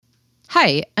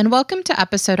Hi, and welcome to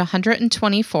episode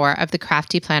 124 of the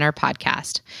Crafty Planner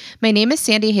podcast. My name is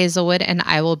Sandy Hazelwood, and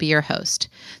I will be your host.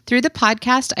 Through the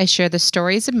podcast, I share the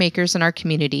stories of makers in our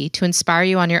community to inspire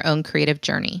you on your own creative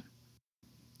journey.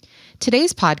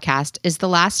 Today's podcast is the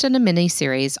last in a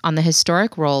mini-series on the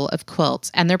historic role of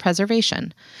quilts and their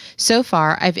preservation. So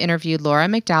far, I've interviewed Laura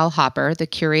McDowell Hopper, the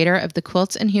curator of the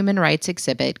Quilts and Human Rights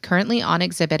exhibit, currently on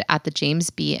exhibit at the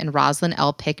James B. and Rosalind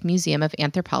L. Pick Museum of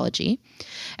Anthropology,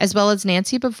 as well as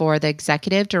Nancy Bavor, the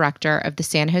executive director of the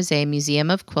San Jose Museum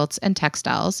of Quilts and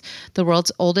Textiles, the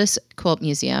world's oldest quilt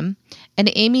museum,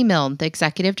 and Amy Milne, the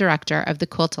executive director of the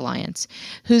Quilt Alliance,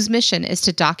 whose mission is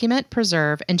to document,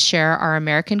 preserve, and share our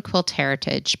American quilt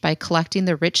heritage by collecting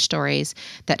the rich stories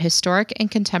that historic and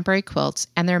contemporary quilts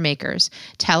and their makers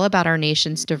tell about our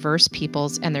nation's diverse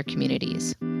peoples and their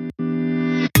communities.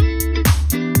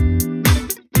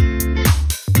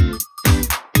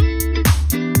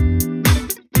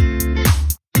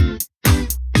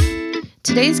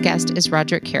 Today's guest is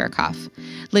Roderick Karakoff.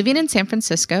 Living in San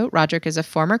Francisco, Roderick is a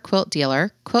former quilt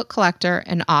dealer, quilt collector,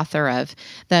 and author of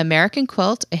The American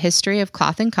Quilt, A History of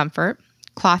Cloth and Comfort,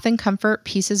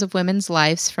 Pieces of Women's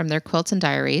Lives from Their Quilts and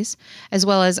Diaries, as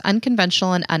well as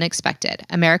Unconventional and Unexpected,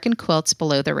 American Quilts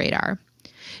Below the Radar.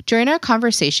 During our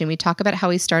conversation, we talk about how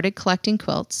he started collecting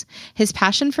quilts, his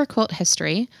passion for quilt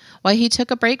history, why he took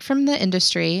a break from the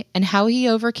industry, and how he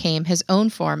overcame his own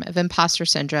form of imposter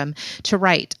syndrome to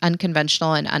write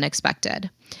Unconventional and Unexpected.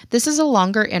 This is a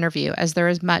longer interview as there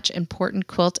is much important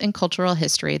quilt and cultural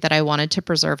history that I wanted to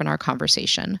preserve in our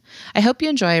conversation. I hope you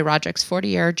enjoy Roderick's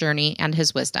 40-year journey and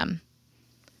his wisdom.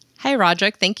 Hi,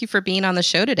 Roderick. Thank you for being on the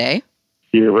show today.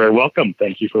 You're very welcome.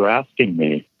 Thank you for asking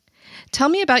me. Tell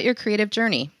me about your creative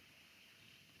journey.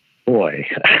 Boy,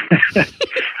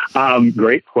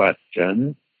 great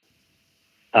question.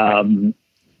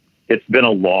 It's been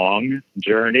a long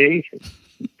journey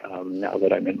now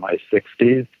that I'm in my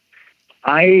 60s.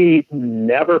 I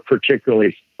never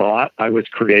particularly thought I was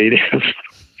creative.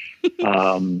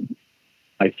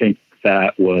 I think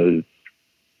that was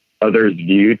others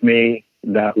viewed me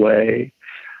that way.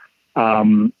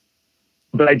 But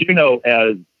I do know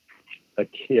as a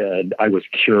kid, I was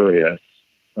curious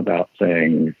about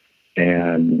things,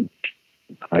 and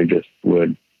I just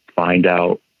would find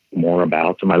out more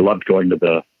about them. I loved going to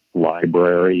the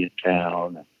library in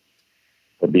town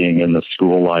or being in the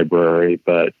school library,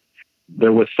 but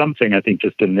there was something, I think,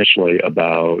 just initially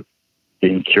about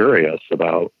being curious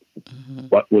about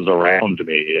what was around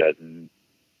me and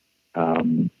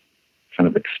kind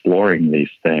of exploring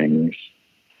these things.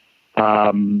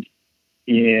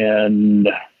 In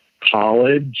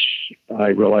college, I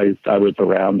realized I was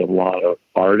around a lot of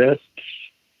artists,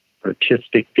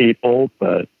 artistic people,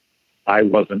 but I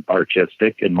wasn't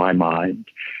artistic in my mind.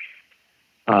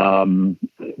 When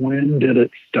did it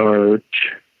start?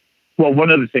 Well, one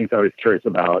of the things I was curious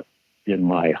about in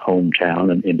my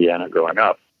hometown in Indiana growing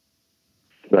up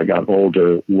as I got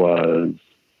older was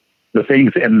the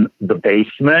things in the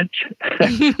basement,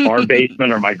 our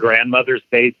basement or my grandmother's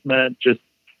basement, just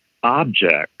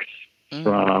objects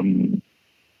from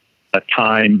a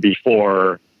time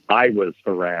before I was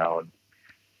around.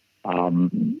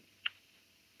 I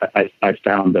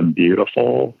found them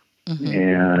beautiful,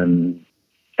 and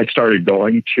I started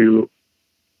going to,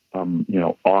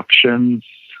 auctions.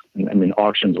 I mean,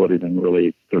 auctions wasn't even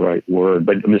really the right word,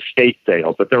 but estate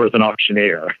sales. But there was an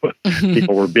auctioneer.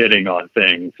 People were bidding on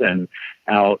things, and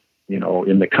out,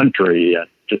 in the country, and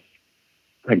just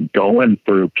like going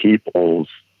through people's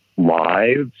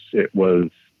lives. It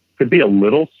could be a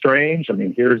little strange. I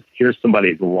mean, here's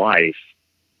somebody's life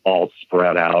all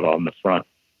spread out on the front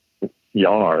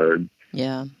yard.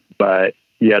 Yeah. But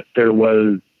yet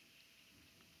I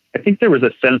think there was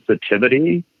a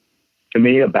sensitivity to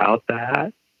me about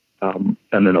that, and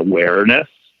an awareness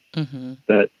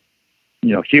that,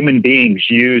 human beings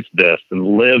used this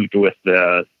and lived with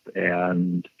this,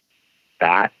 and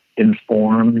that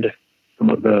informed some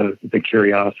of the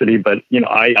curiosity. But,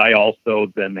 I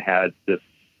also then had this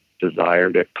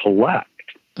desire to collect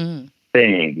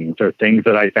things or things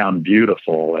that I found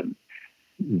beautiful, and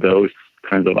those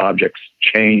kinds of objects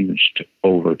changed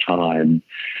over time.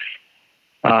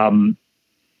 The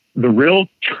real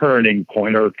turning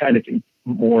point, or kind of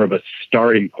more of a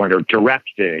starting point, or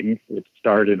directing, it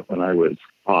started when I was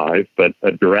 5, but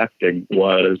directing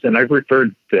was, and I've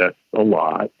referred to this a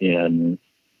lot in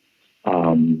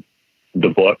the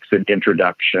books and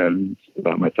introductions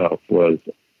about myself, I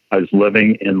was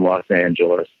living in Los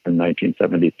Angeles in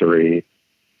 1973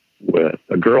 with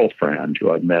a girlfriend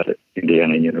who I met at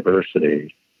Indiana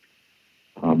University.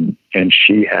 And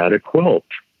she had a quilt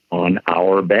on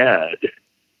our bed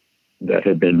that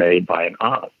had been made by an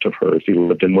aunt of hers who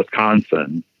lived in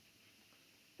Wisconsin.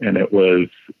 And it was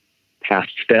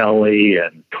pastel-y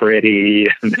and pretty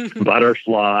and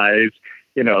butterflies.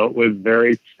 You know, it was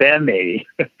very STEM-y.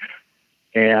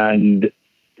 And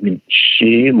I mean,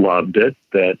 she loved it,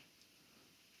 that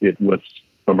it was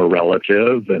from a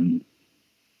relative, and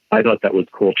I thought that was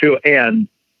cool too. And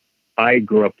I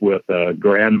grew up with a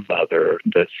grandmother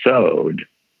that sewed,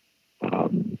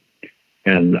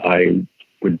 and I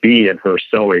would be in her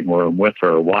sewing room with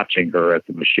her, watching her at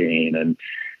the machine, and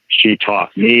she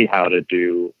taught me how to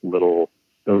do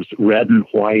those red and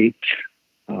white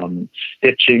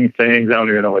stitching things. I don't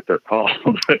even know what they're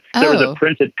called. There was a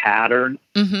printed pattern.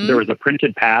 Mm-hmm. There was a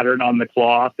printed pattern on the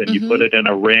cloth, and you put it in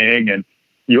a ring, and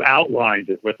you outlined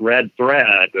it with red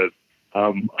thread.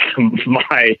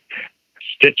 My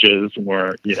stitches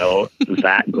weren't,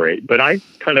 that great, but I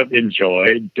kind of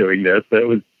enjoyed doing this. It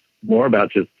was more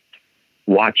about just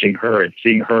watching her and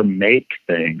seeing her make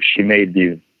things. She made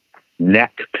these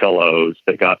neck pillows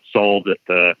that got sold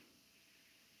that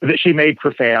she made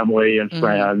for family and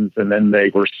friends, and then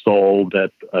they were sold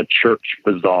at a church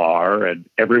bazaar, and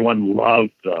everyone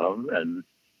loved them, and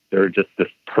they're just this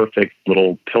perfect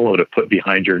little pillow to put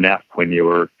behind your neck when you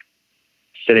were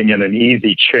sitting in an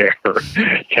easy chair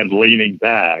and leaning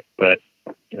back. But,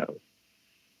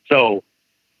 so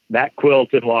that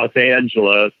quilt in Los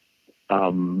Angeles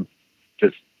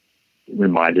just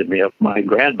reminded me of my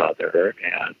grandmother.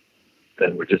 And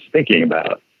then we're just thinking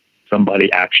about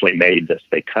somebody actually made this.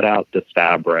 They cut out this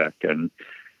fabric, and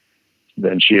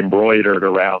then she embroidered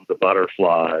around the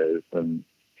butterflies, and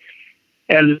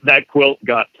that quilt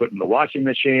got put in the washing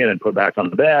machine and put back on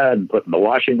the bed, and put in the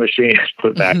washing machine,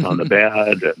 put back on the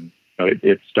bed, and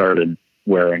it started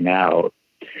wearing out.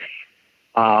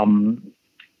 And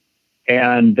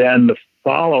then the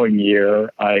following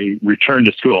year, I returned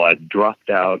to school. I dropped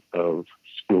out of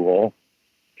school,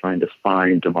 trying to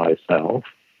find myself.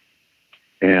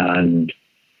 And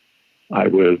I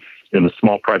was in a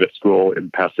small private school in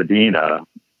Pasadena,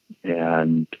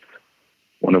 and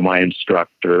one of my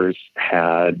instructors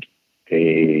had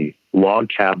a log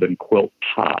cabin quilt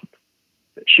top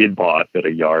that she had bought at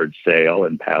a yard sale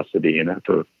in Pasadena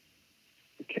for,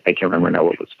 I can't remember now,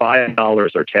 it was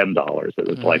 $5 or $10. It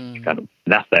was like kind of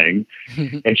nothing.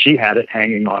 And she had it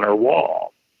hanging on her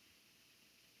wall.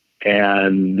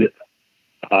 And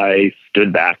I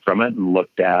stood back from it and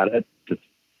looked at it. It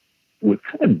was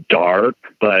kind of dark,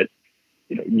 but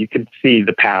you could see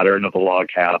the pattern of the log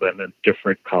cabin and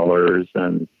different colors.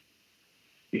 And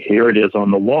here it is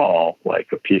on the wall, like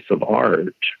a piece of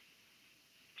art.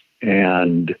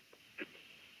 And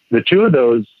the two of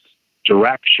those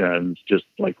directions just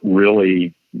like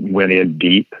really went in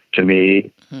deep to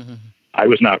me. Mm-hmm. I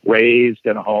was not raised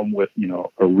in a home with,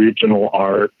 original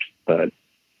art, but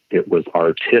it was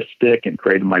artistic and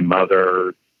created. My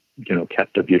mother,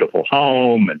 kept a beautiful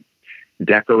home and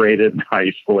decorated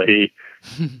nicely.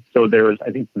 So there was,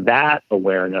 I think, that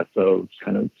awareness of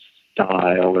kind of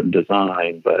style and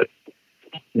design, but,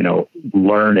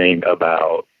 learning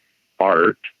about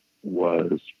art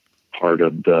was part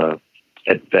of the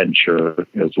adventure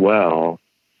as well.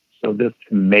 So this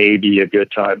may be a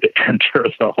good time to enter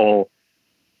the whole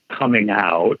coming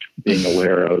out, being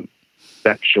aware of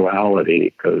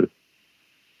sexuality, because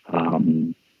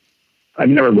I've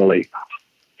never really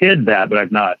hid that, but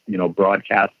I've not,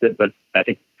 broadcast it. But I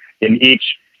think in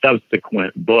each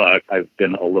subsequent book, I've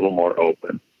been a little more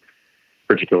open,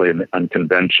 particularly in the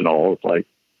unconventional. It's like,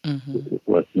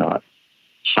 let's not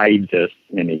hide this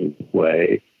in any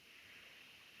way.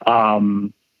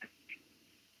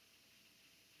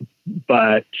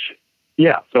 But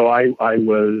yeah, so I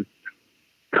was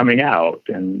coming out,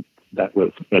 and that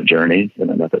was a journey in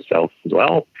and of itself as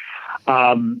well.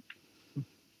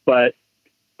 But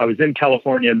I was in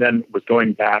California and then was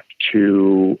going back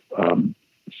to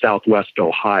Southwest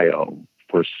Ohio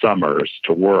for summers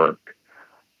to work.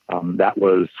 That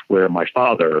was where my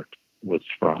father was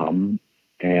from,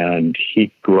 and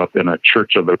he grew up in a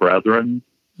Church of the Brethren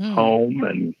home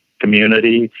and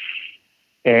community.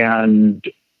 And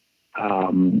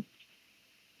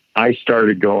I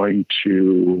started going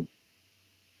to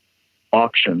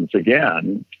auctions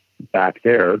again back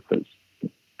there because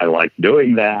I liked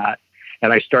doing that.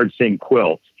 And I started seeing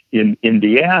quilts in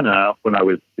Indiana when I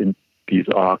was in these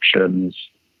auctions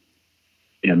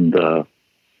in the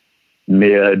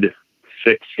mid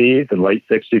 60s and late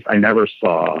 60s. I never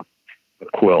saw a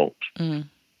quilt. And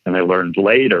I learned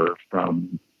later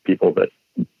from people that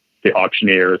the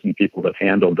auctioneers and people that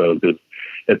handled those is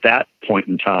at that point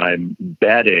in time,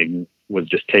 bedding was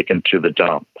just taken to the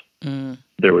dump.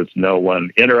 There was no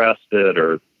one interested,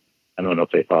 or I don't know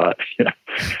if they thought,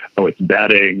 oh, it's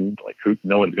bedding, like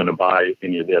no one's going to buy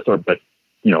any of this, but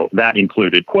that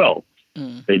included quilts.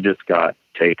 They just got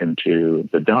taken to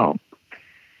the dump.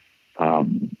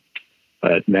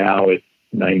 But now it's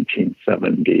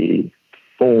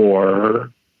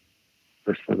 1974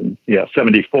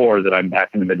 74 that I'm back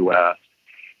in the Midwest.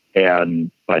 And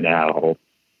by now,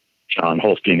 John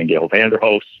Holstein and Gail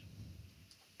Vanderhoof's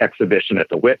exhibition at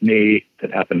the Whitney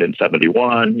that happened in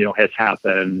 71, has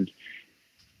happened.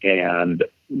 And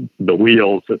the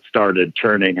wheels that started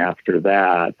turning after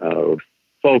that of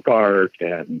folk art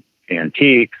and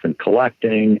antiques and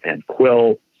collecting and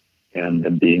quilts and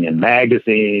them being in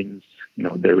magazines,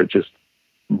 there was just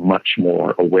much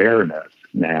more awareness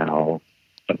now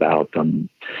about them.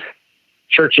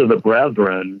 Church of the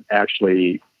Brethren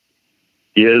actually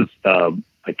is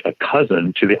like a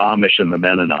cousin to the Amish and the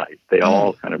Mennonites. They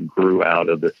all kind of grew out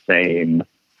of the same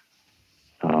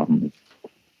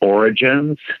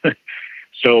origins.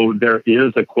 So there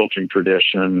is a quilting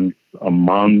tradition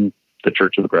among the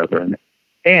Church of the Brethren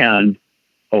and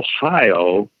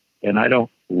Ohio, and I don't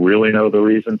really know the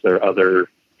reasons. There are other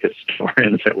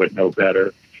historians that would know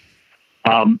better.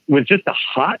 Was just a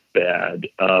hotbed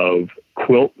of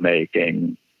quilt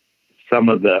making. Some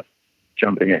of the,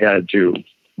 jumping ahead to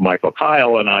Michael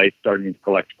Kyle and I starting to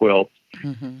collect quilts,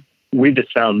 we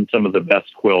just found some of the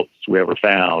best quilts we ever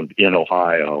found in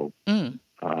Ohio.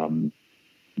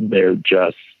 There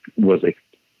just was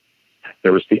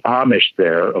there was the Amish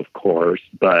there, of course,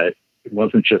 but it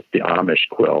wasn't just the Amish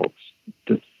quilts.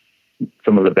 Just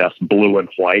some of the best blue and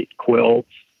white quilts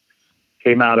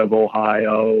came out of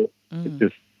Ohio.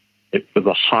 It was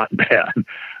a hotbed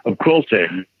of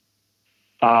quilting.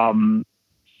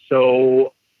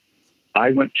 So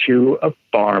I went to a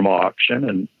farm auction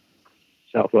in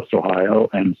Southwest Ohio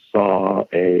and saw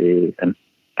an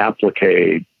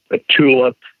applique, a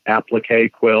tulip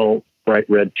applique quilt, bright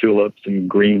red tulips and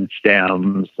green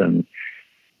stems. And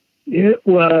it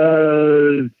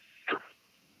was,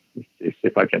 let's see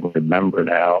if I can remember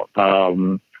now,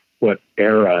 what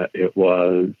era it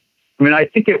was. I mean, I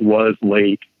think it was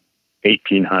late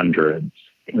 1800s.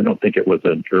 I don't think it was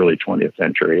an early 20th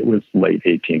century. It was late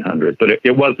 1800s, but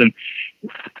it wasn't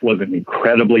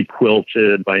incredibly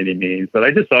quilted by any means. But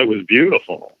I just thought it was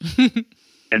beautiful,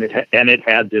 and it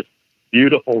had this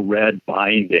beautiful red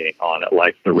binding on it,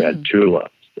 like the red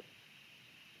tulips.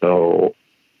 So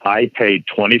I paid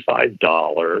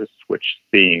 $25, which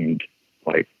seemed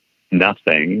like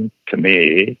nothing to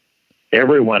me.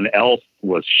 Everyone else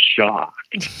was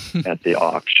shocked at the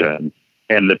auction.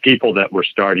 And the people that were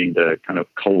starting to kind of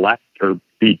collect or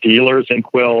be dealers in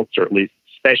quilts, or at least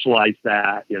specialize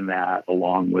in that,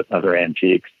 along with other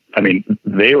antiques, I mean,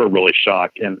 they were really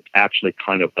shocked and actually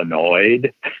kind of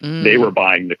annoyed. They were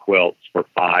buying the quilts for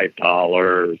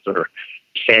 $5 or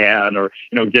 $10, or,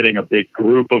 getting a big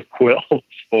group of quilts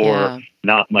for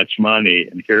not much money.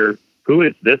 And here, who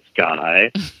is this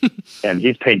guy? And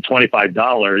he's paying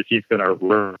 $25. He's going to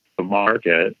run the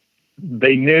market.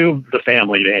 They knew the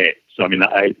family name. So, I mean,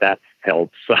 that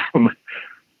helped some.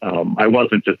 I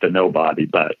wasn't just a nobody,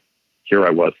 but here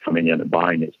I was coming in and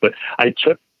buying these. But I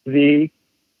took the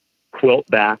quilt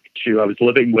back I was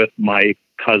living with my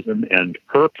cousin and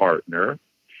her partner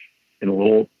in a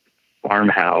little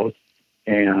farmhouse,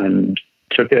 and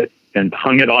took it and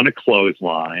hung it on a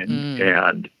clothesline.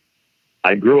 And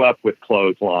I grew up with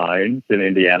clotheslines in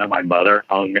Indiana. My mother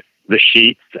hung the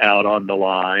sheets out on the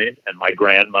line, and my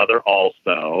grandmother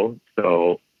also.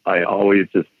 So I always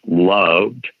just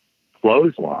loved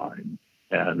clotheslines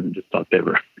and just thought they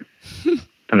were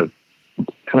kind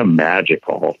of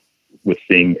magical with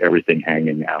seeing everything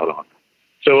hanging out on it.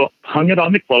 So hung it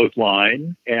on the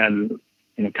clothesline and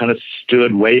kind of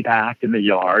stood way back in the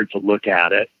yard to look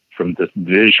at it from this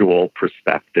visual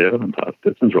perspective and thought,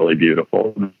 this is really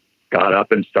beautiful. Got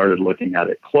up and started looking at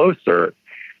it closer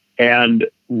and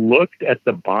looked at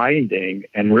the binding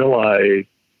and realized,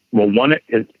 well, one,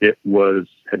 it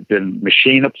had been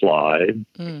machine applied.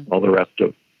 All the rest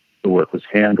of the work was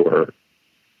handwork.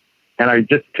 And I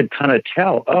just could kind of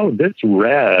tell, oh, this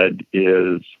red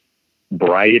is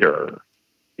brighter.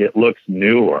 It looks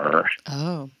newer.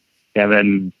 Oh. And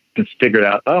then just figured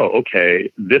out, oh,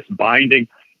 okay, this binding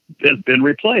has been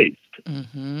replaced.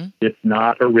 It's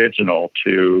not original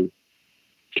to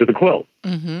the quilt.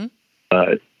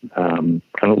 But kind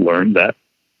of learned that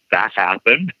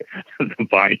happened. The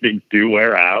bindings do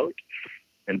wear out,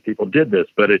 and people did this.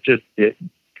 But it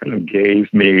kind of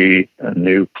gave me a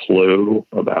new clue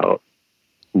about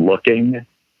looking.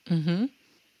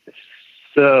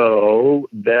 So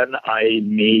then I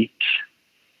meet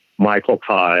Michael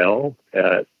Kyle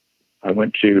I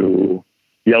went to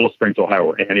Yellow Springs, Ohio,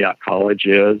 where Antioch College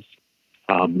is,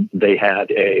 they had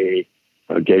a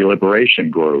gay liberation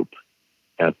group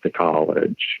at the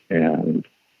college. And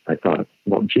I thought,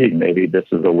 well, gee, maybe this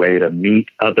is a way to meet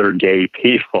other gay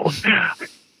people.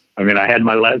 I mean, I had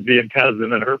my lesbian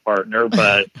cousin and her partner,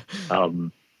 but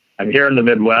I'm here in the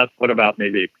Midwest. What about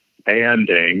maybe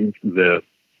expanding the,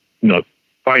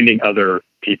 finding other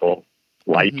people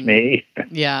like me?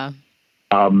 Yeah.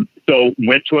 So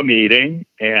went to a meeting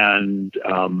and,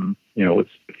 it's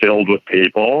filled with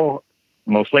people,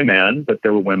 mostly men, but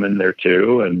there were women there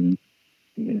too. And,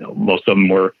 most of them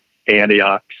were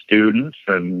Antioch students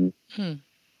and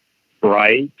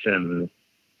bright and,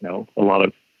 a lot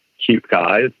of cute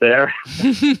guys there.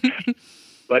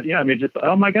 But yeah, I mean, just,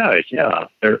 oh my gosh. Yeah.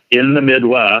 They're in the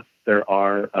Midwest. There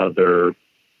are other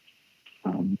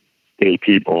gay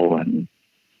people and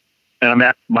I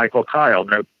met Michael Kyle.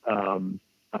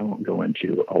 I won't go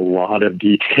into a lot of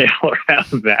detail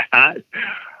around that,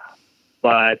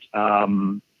 but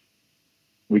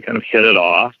we kind of hit it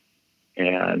off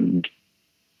and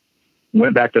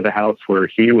went back to the house where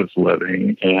he was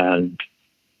living, and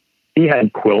he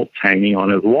had quilts hanging on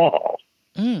his wall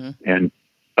and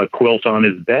a quilt on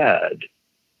his bed,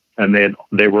 and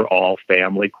they were all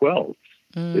family quilts.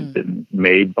 They'd been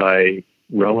made by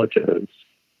relatives.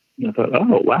 And I thought,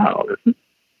 oh, wow, this is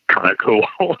kind of cool.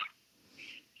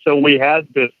 So we had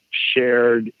this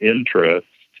shared interest.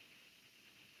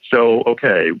 So,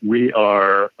 okay, we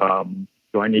are,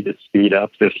 do I need to speed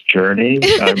up this journey?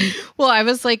 Well, I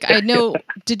was like, I know,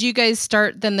 did you guys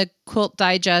start then the Quilt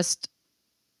Digest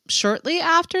shortly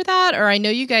after that? Or I know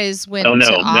you guys went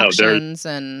to auctions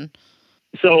and...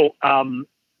 So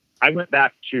I went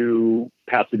back to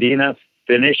Pasadena,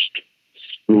 finished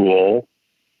school,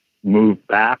 moved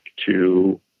back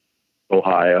to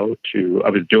Ohio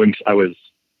I was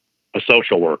a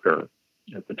social worker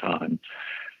at the time.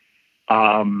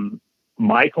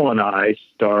 Michael and I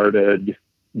started,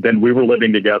 then we were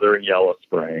living together in Yellow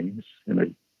Springs in a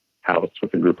house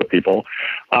with a group of people.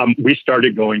 We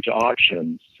started going to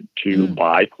auctions to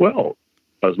buy quilts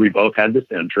because we both had this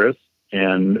interest.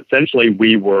 And essentially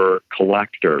we were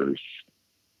collectors,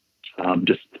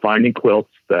 just finding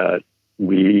quilts that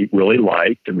we really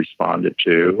liked and responded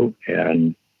to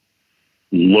and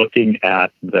looking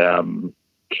at them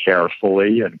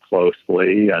carefully and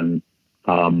closely. And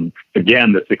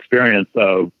again, this experience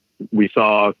of, we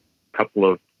saw a couple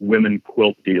of women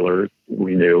quilt dealers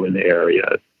we knew in the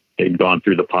area. They'd gone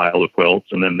through the pile of quilts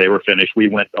and then they were finished. We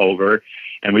went over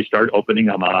and we started opening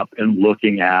them up and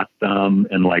looking at them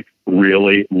and like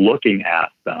really looking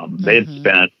at them. They had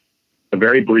spent a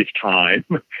very brief time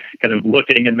kind of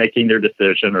looking and making their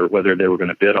decision or whether they were going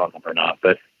to bid on them or not.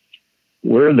 But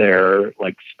we're there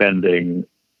like spending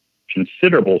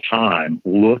considerable time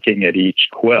looking at each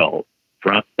quilt,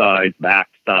 front side, back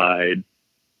side.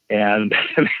 And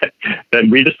then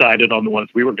we decided on the ones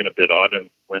we were going to bid on and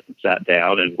went and sat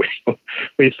down and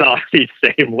we saw these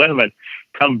same women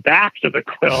come back to the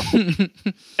quilt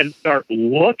and start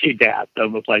looking at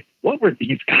them. It's like, what were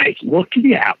these guys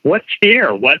looking at? What's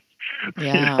here?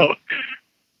 Yeah.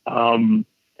 And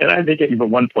I think at even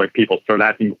one point people started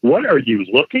asking, what are you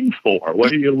looking for?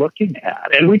 What are you looking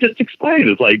at? And we just explained,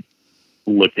 it's like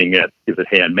looking at, is it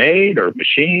handmade or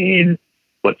machine?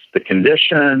 What's the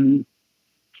condition?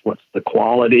 What's the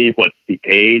quality? What's the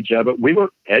age of it? We were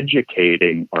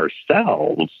educating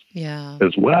ourselves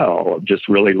as well, just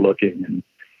really looking. And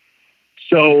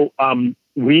so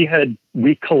we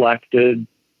collected,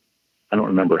 I don't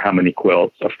remember how many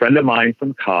quilts. A friend of mine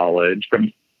from college,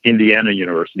 from Indiana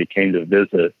University, came to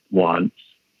visit once,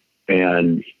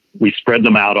 and we spread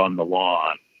them out on the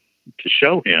lawn to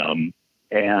show him.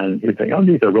 And he'd say, oh,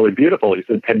 these are really beautiful. He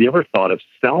said, have you ever thought of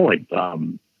selling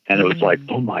them? And it was like,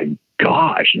 oh my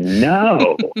gosh,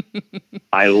 no.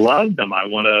 I love them. I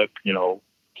want to,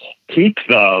 keep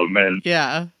them. And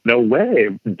no way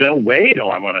do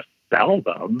I want to sell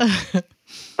them.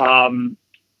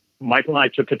 Michael and I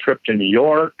took a trip to New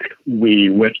York. We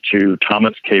went to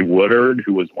Thomas K. Woodard,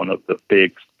 who was one of the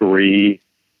big three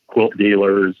quilt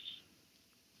dealers,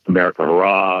 America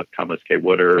Hurrah, Thomas K.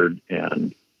 Woodard,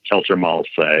 and Shelter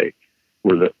Malsay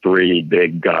were the three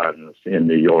big guns in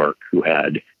New York who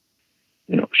had,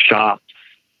 shops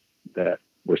that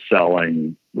were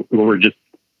selling. We're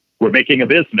making a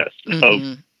business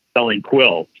of selling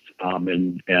quilts,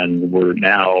 and we're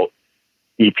now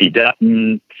E.P.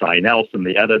 Dutton, Cy Nelson,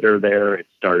 the editor there. It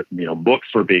started, books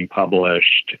were being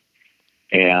published,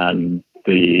 and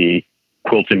the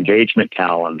quilt engagement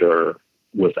calendar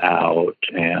was out,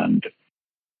 and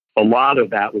a lot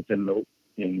of that was in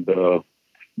the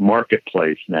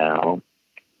marketplace now.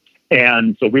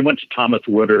 And so we went to Thomas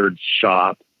Woodard's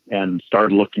shop and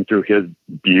started looking through his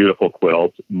beautiful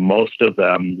quilts. Most of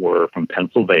them were from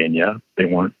Pennsylvania. They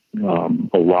weren't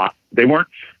They weren't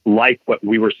like what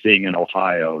we were seeing in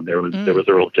Ohio. There was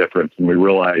a real difference, and we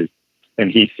realized. And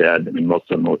he said, I mean,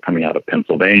 most of them were coming out of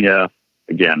Pennsylvania.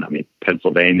 Again, I mean,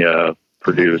 Pennsylvania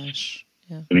produced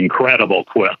an incredible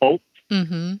quilt.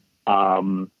 Mm-hmm.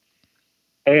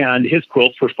 And his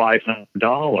quilts were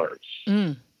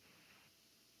 $500,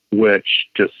 which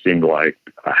just seemed like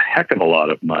a heck of a lot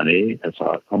of money. I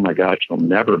thought, oh my gosh, I'll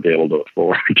never be able to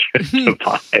afford to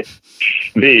buy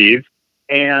these.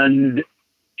 And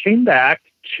came back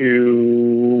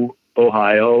to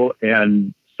Ohio,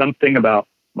 and something about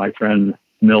my friend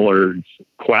Millard's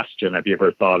question, have you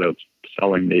ever thought of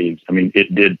selling these? I mean,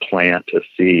 it did plant a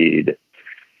seed.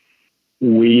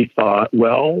 We thought,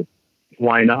 well,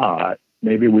 why not?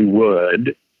 Maybe we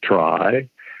would try.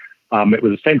 It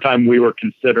was the same time we were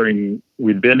considering,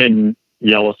 we'd been in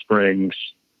Yellow Springs,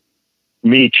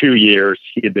 me 2 years,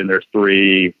 he had been there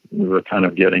 3. We were kind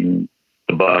of getting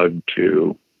the bug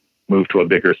to move to a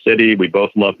bigger city. We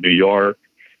both loved New York,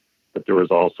 but there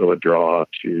was also a draw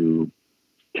to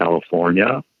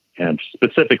California, and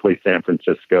specifically San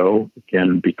Francisco,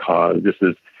 again, because this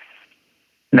is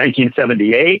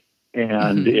 1978,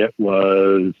 and it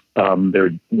was,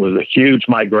 there was a huge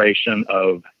migration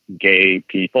of gay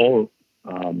people,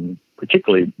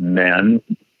 particularly men.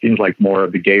 Seems like more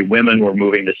of the gay women were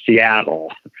moving to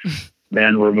Seattle.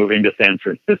 Men were moving to San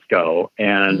Francisco,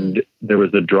 and there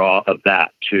was a draw of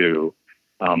that too.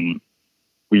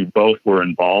 We both were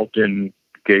involved in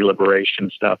gay liberation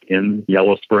stuff in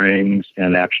Yellow Springs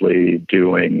and actually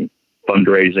doing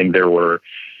fundraising. There were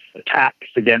attacks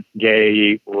against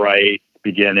gay rights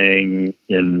beginning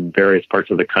in various parts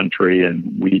of the country,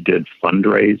 and we did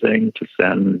fundraising to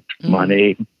send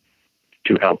money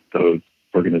to help those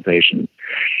organizations.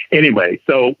 Anyway,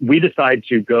 so we decided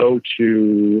to go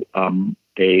to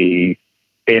a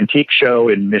antique show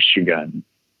in Michigan,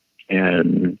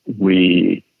 and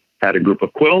we had a group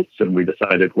of quilts, and we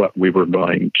decided what we were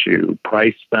going to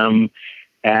price them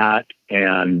at.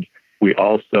 And we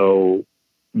also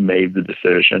made the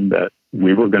decision that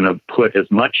we were going to put as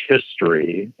much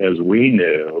history as we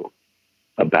knew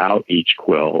about each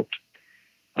quilt,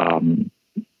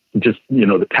 just, you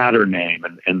know, the pattern name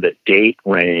and the date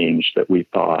range that we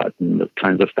thought, and the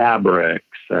kinds of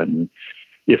fabrics. And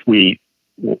if we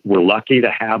were lucky to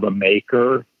have a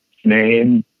maker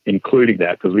name, including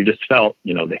that, because we just felt,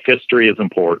 you know, the history is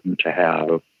important to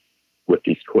have with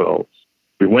these quilts.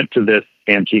 We went to this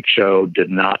antique show, did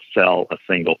not sell a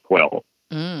single quilt.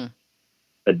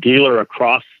 A dealer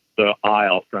across the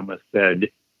aisle from us said,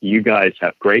 you guys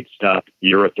have great stuff.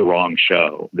 You're at the wrong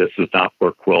show. This is not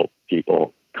where quilt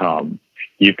people come.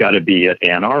 You've got to be at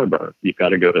Ann Arbor. You've got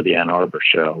to go to the Ann Arbor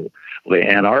show. The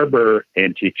Ann Arbor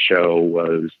Antique Show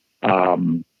was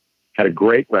had a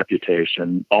great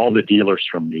reputation. All the dealers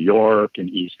from New York and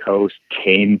East Coast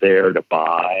came there to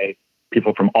buy.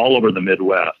 People from all over the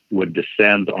Midwest would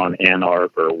descend on Ann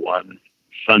Arbor one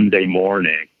Sunday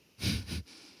morning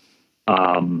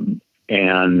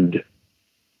and,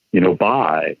 you know,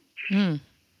 buy.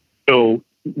 So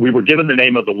we were given the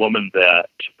name of the woman that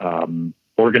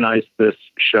organized this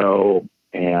show,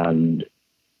 and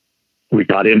we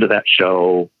got into that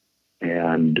show,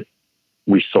 and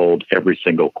we sold every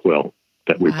single quilt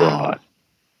that we brought.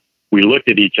 We looked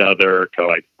at each other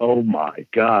like, oh my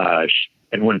gosh.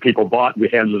 And when people bought, we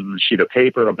handed them a sheet of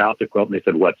paper about the quilt, and they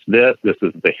said, what's this? This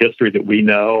is the history that we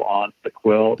know on the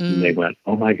quilt. And they went,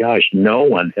 oh my gosh, no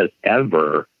one has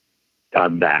ever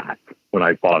done that when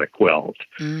I bought a quilt.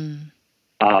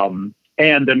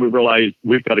 And then we realized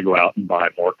we've got to go out and buy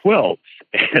more quilts.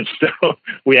 And so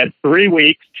we had 3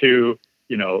 weeks to,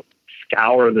 you know,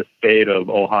 scour the state of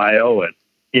Ohio and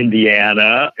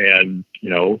Indiana and, you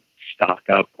know, stock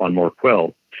up on more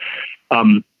quilts.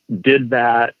 Did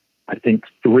that, I think,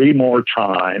 3 more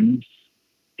times,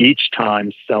 each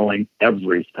time selling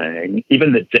everything,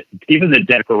 even the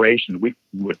decoration. We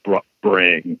would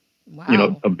bring, you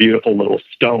know, a beautiful little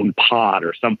stone pot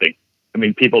or something. I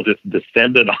mean, people just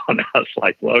descended on us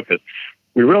like locusts.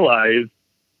 We realized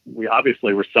we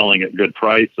obviously were selling at good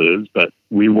prices, but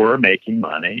we were making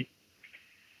money.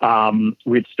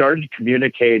 We'd started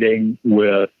communicating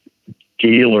with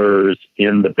dealers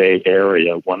in the Bay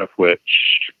Area, one of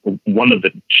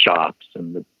the shops,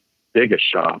 and the biggest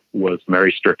shop, was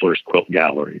Mary Strickler's Quilt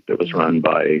Gallery that was run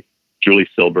by Julie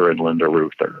Silber and Linda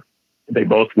Ruther. They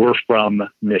both were from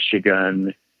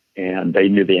Michigan, and they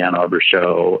knew the Ann Arbor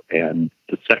show. And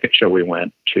the second show we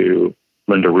went to,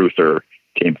 Linda Ruther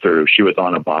came through. She was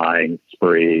on a buying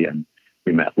spree, and we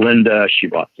We met Linda. She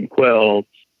bought some quilts.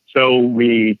 So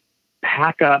we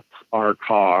pack up our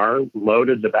car,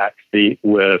 loaded the back seat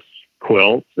with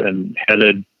quilts, and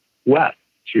headed west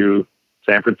to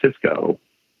San Francisco.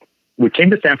 We came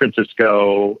to San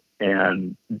Francisco,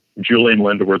 and Julie and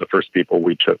Linda were the first people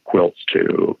we took quilts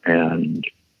to and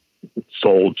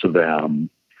sold to them,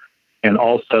 and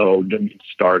also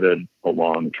started a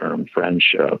long-term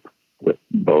friendship with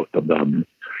both of them.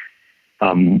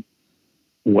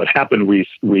 What happened,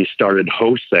 we started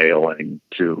wholesaling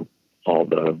to all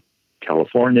the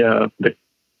California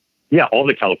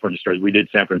stores. We did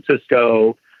San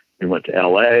Francisco. We went to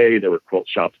LA. There were quilt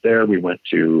shops there. We went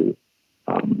to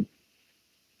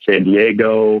San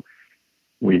Diego.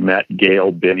 We met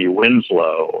Gail Binney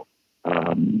Winslow.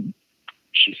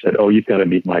 She said, "Oh, you've got to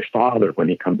meet my father when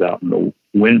he comes out in the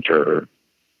winter."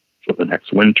 So the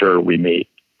next winter we meet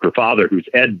her father, who's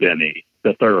Ed Binney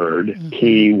III. Mm-hmm.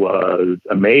 He was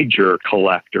a major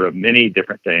collector of many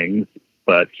different things,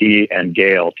 but he and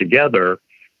Gail together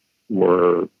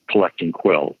were collecting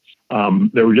quilts.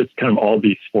 There were just kind of all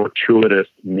these fortuitous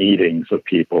meetings of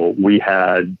people. We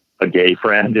had a gay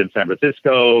friend in San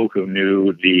Francisco who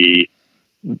knew the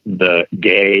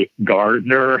gay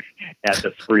gardener at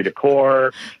the Esprit de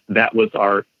Corps. That was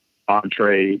our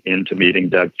entree into meeting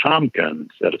Doug Tompkins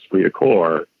at Esprit de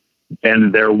Corps.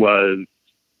 And there was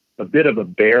a bit of a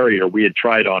barrier. We had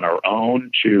tried on our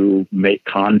own to make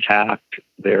contact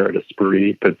there at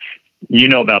Esprit, because you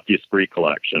know about the Esprit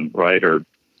collection, right? Or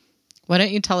why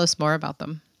don't you tell us more about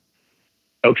them?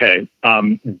 Okay.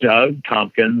 Doug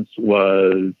Tompkins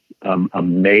was a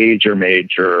major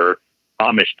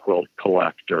Amish quilt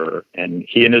collector, and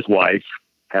he and his wife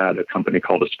had a company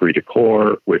called Esprit de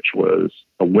Corps, which was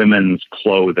a women's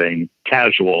clothing,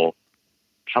 casual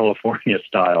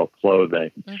California-style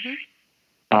clothing,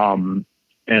 and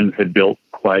had built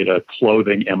quite a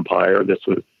clothing empire. This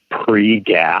was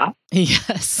pre-Gap.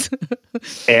 Yes.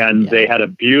 And they had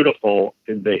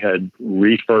they had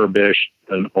refurbished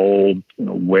an old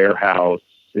warehouse,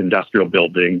 industrial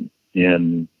building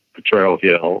in Potrero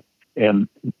Hill, and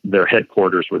their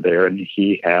headquarters were there, and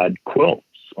he had quilts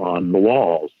on the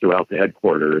walls throughout the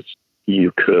headquarters.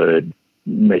 You could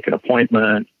make an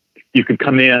appointment. You could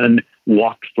come in,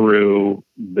 walk through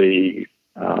the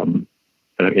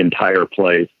entire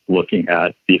place looking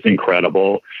at these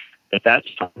incredible, at that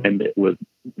time it was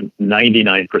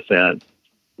 99%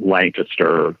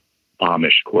 Lancaster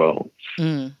Amish quilts.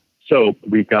 Mm. So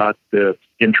we got this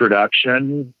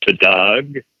introduction to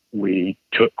Doug. We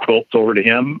took quilts over to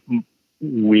him.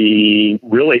 We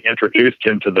really introduced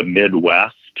him to the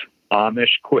Midwest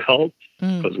Amish quilt,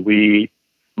 because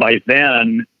by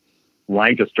then,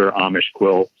 Lancaster Amish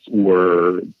quilts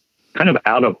were kind of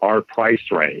out of our price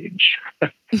range.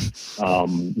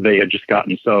 They had just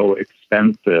gotten so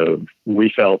expensive. We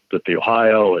felt that the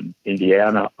Ohio and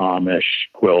Indiana Amish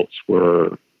quilts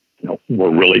were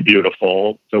really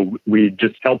beautiful. So we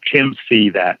just helped him see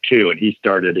that too. And he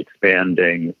started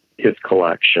expanding his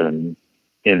collection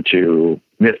into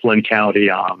Mifflin County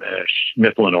Amish,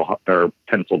 Mifflin or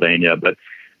Pennsylvania, but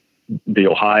the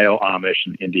Ohio Amish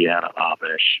and Indiana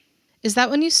Amish. Is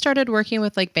that when you started working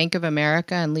with like Bank of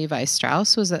America and Levi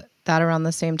Strauss? Was that around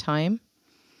the same time?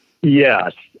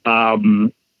 Yes.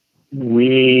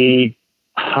 We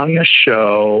hung a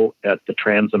show at the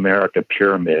Transamerica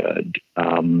Pyramid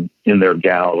in their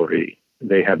gallery.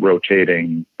 They had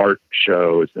rotating art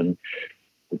shows, and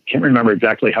I can't remember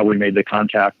exactly how we made the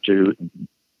contact to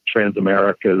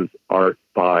Transamerica's art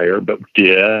buyer, but we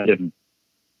did, and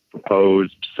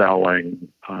proposed selling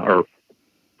or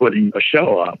putting a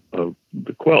show up of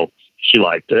the quilts. She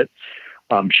liked it.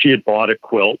 She had bought a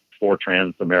quilt for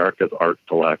Transamerica's art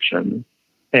collection.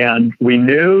 And we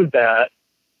knew that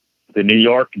the New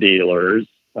York dealers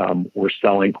were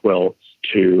selling quilts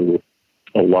to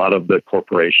a lot of the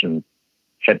corporations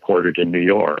headquartered in New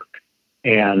York.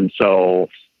 And so,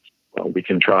 we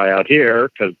can try out here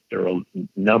because there are a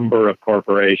number of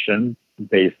corporations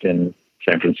based in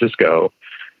San Francisco.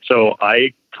 So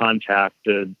I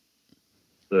contacted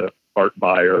the art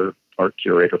buyer, art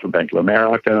curator for Bank of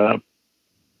America,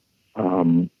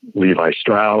 Levi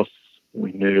Strauss.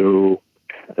 We knew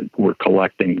we're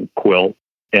collecting quilts,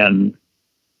 and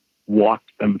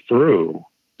walked them through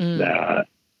that.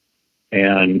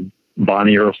 And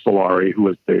Bonnie Earl Solari, who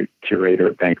was the curator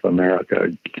at Bank of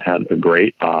America, had a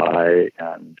great eye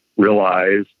and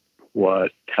realized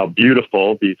how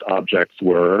beautiful these objects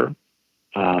were.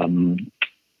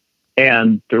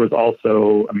 And there was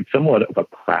also, somewhat of a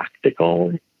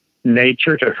practical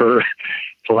nature to her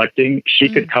collecting. She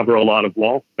could cover a lot of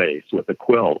wall space with a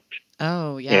quilt.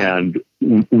 Oh, yeah. And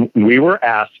we were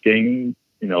asking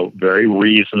very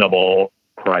reasonable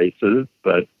prices,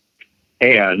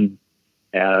 and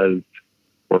as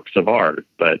works of art.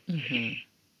 But to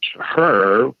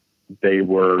her, they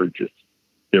were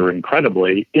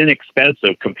incredibly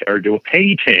inexpensive compared to a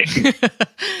painting.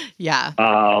 Yeah.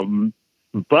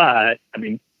 But I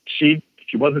mean, she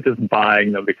wasn't just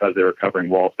buying them because they were covering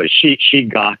walls, but she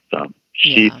got them.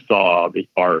 She saw the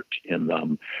art in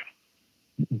them.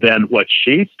 Then what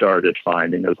she started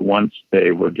finding is once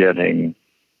they were getting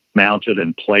mounted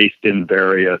and placed in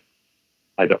various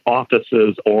either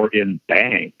offices or in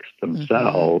banks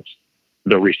themselves,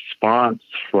 the response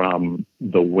from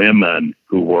the women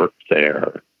who worked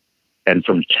there and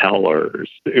from tellers,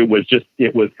 it was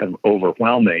kind of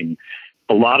overwhelming.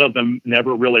 A lot of them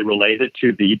never really related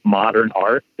to the modern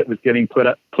art that was getting put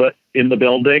in the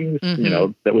buildings,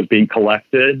 that was being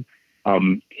collected.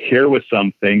 Here was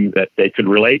something that they could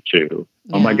relate to.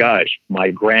 Yeah. Oh my gosh,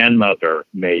 my grandmother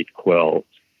made quilts.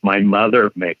 My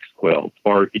mother makes quilts.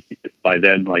 Or by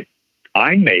then,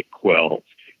 I make quilts.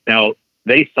 Now,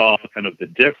 they saw kind of the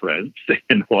difference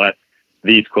in what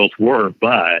these quilts were,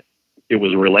 but it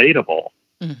was relatable.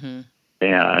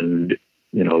 And,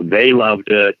 they loved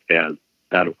it. And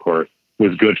that, of course,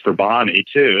 was good for Bonnie,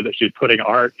 too, that she's putting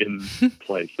art in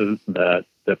places that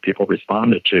people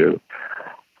responded to.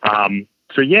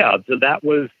 So that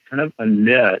was kind of a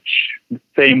niche.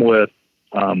 Same with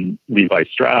Levi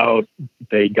Strauss.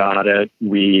 They got it.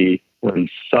 We were in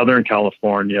Southern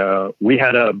California. We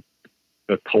had a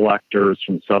collectors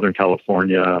from Southern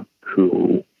California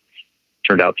who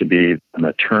turned out to be an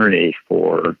attorney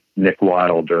for Nick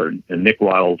Wilder. And Nick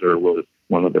Wilder was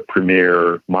one of the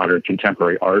premier modern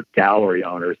contemporary art gallery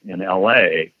owners in LA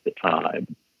at the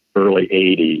time, early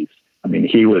 80s. I mean,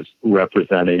 he was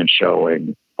representing and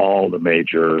showing all the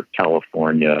major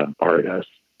California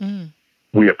artists.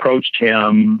 We approached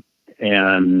him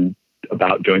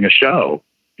about doing a show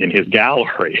in his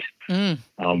gallery.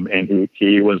 And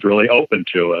he was really open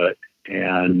to it.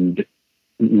 And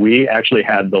we actually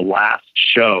had the last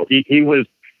show. He was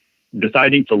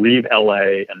deciding to leave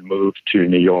LA and move to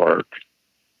New York.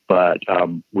 But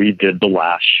we did the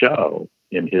last show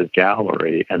in his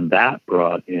gallery, and that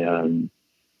brought in,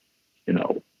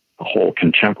 a whole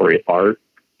contemporary art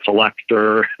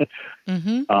collector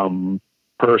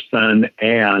person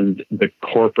and the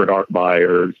corporate art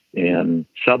buyers in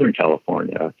Southern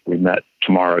California. We met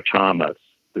Tamara Thomas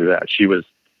through that. She was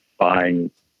buying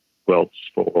quilts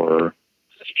for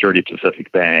Security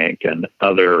Pacific Bank and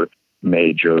other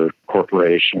major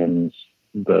corporations.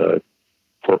 The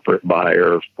corporate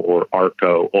buyer for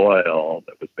Arco Oil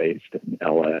that was based in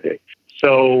LA.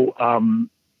 So,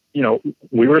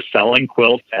 we were selling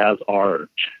quilts as art,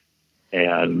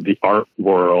 and the art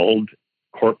world,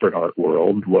 corporate art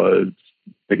world, was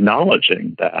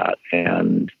acknowledging that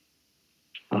and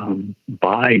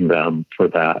buying them for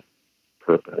that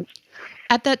purpose.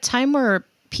 At that time, were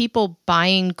people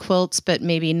buying quilts but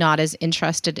maybe not as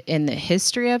interested in the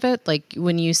history of it? Like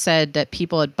when you said that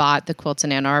people had bought the quilts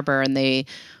in Ann Arbor and they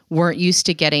weren't used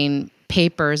to getting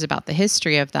papers about the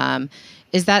history of them,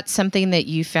 is that something that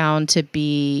you found to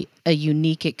be a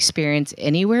unique experience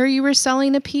anywhere you were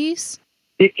selling a piece?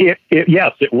 Yes,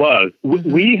 it was.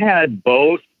 We had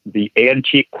both the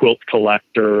antique quilt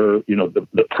collector,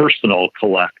 the personal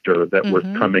collector that were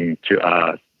coming to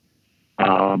us,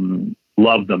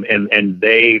 loved them. And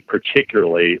they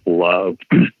particularly loved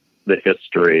the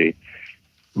history.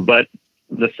 But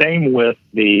the same with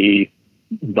the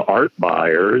art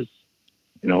buyers,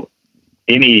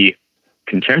 any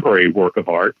contemporary work of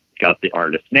art got the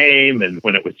artist's name and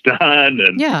when it was done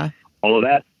and all of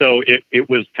that. So it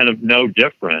was kind of no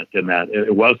different in that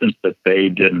it wasn't that they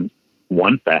didn't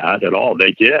want that at all.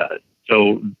 They did.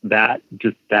 So that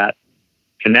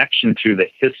connection to the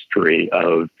history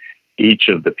of each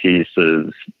of the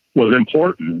pieces was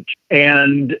important.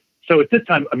 And so at this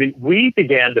time, we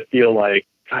began to feel like,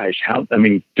 gosh,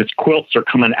 just quilts are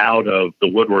coming out of the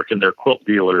woodwork and there are quilt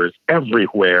dealers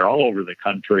everywhere, all over the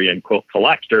country, and quilt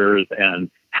collectors.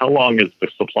 And how long is the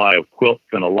supply of quilts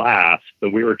going to last? So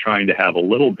we were trying to have a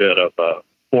little bit of a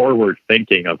forward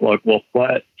thinking of what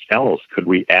else could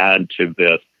we add to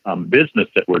this business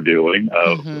that we're doing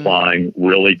of supplying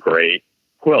really great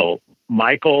quilts.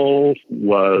 Michael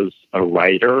was a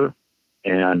writer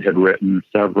and had written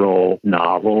several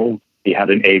novels. He had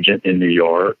an agent in New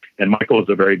York, and Michael was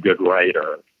a very good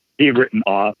writer. He had written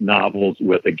novels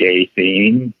with a gay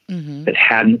theme that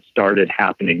hadn't started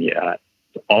happening yet.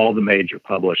 All the major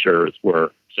publishers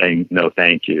were saying, no,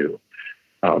 thank you.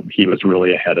 He was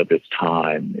really ahead of his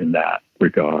time in that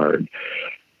regard.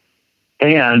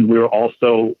 And we were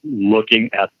also looking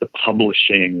at the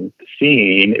publishing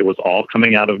scene. It was all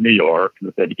coming out of New York.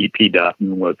 That E.P.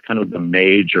 Dutton was kind of the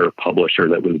major publisher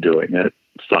that was doing it.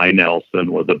 Cy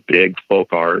Nelson was a big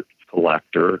folk art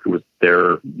collector who was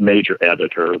their major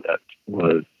editor that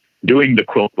was doing the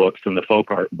quilt books and the folk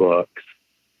art books.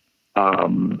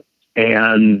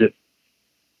 And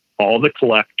all the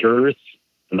collectors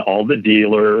and all the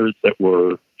dealers that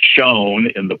were shown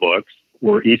in the books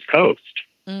were East Coast.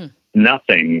 Mm.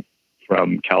 Nothing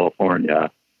from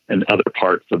California and other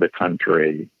parts of the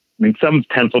country. I mean, some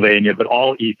Pennsylvania, but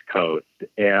all East Coast.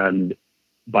 And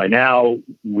by now,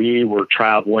 we were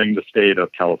traveling the state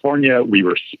of California. We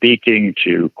were speaking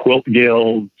to quilt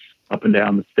guilds up and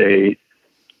down the state.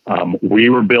 We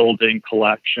were building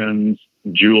collections.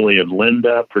 Julie and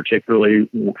Linda particularly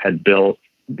had built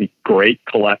the great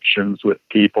collections with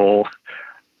people.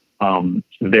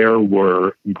 There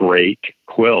were great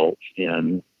quilts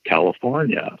in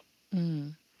California.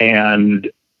 Mm.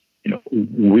 And,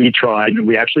 we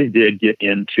actually did get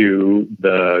into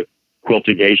the quilt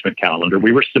engagement calendar.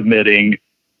 We were submitting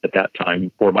at that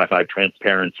time 4x5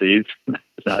 transparencies,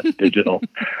 not digital,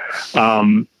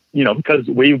 because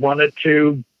we wanted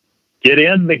to get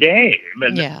in the game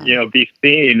and, be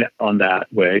seen on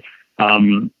that way.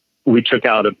 We took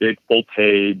out a big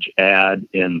full-page ad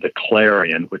in the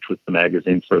Clarion, which was the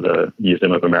magazine for the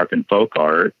Museum of American Folk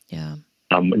Art. Yeah.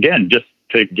 Again, just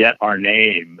to get our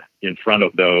name in front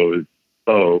of those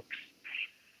folks.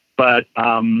 But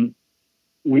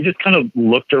we just kind of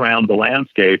looked around the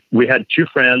landscape. We had two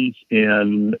friends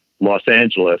in Los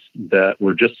Angeles that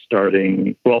were just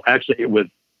starting. Well, actually, it was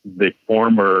the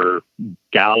former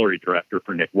gallery director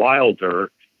for Nick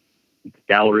Wilder. The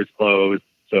gallery's closed,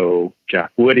 so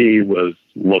Jack Woody was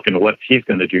looking at what he's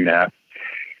going to do next.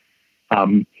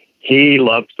 He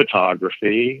loved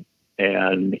photography,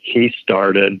 and he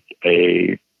started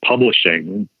a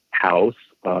publishing house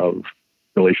of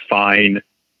really fine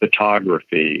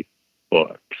photography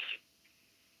books,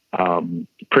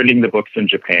 printing the books in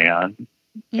Japan.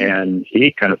 Mm. And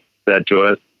he kind of said to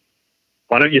us,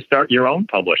 why don't you start your own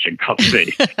publishing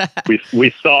company?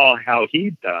 we saw how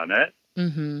he'd done it.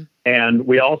 Mm-hmm. And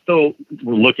we also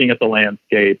were looking at the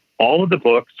landscape. All of the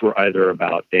books were either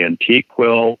about antique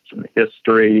quilts and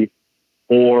history,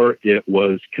 or it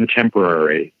was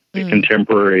contemporary,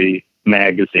 contemporary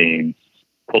magazines,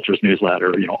 Quilter's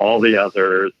Newsletter, all the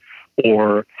others,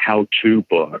 or how-to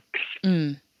books.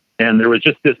 Mm. And there was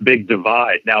just this big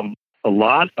divide. Now, a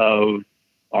lot of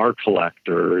our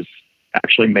collectors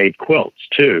actually made quilts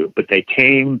too, but they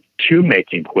came to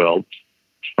making quilts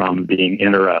from being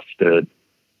interested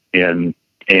in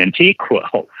antique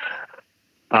quilts.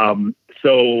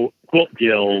 So Quilt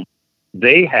Guild,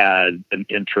 they had an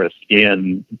interest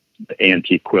in the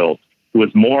antique quilts. It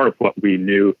was more of what we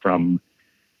knew from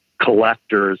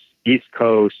collectors, East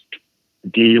Coast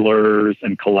dealers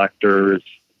and collectors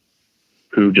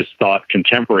who just thought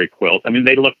contemporary quilts. I mean,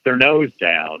 they looked their nose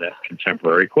down at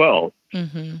contemporary quilts.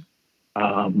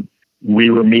 Mm-hmm. We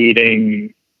were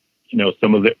meeting,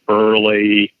 some of the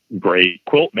early great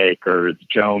quilt makers,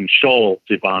 Joan Schultz,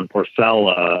 Yvonne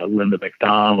Porcella, Linda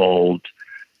McDonald.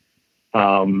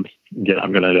 I'm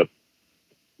going to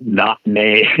not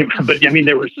name, but I mean,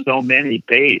 there were so many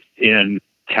based in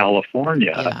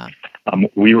California. Yeah.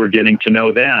 We were getting to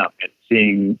know them and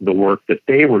seeing the work that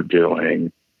they were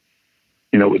doing.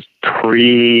 It was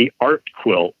pre-art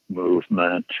quilt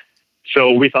movement.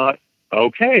 So we thought,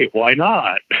 okay, why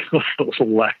not?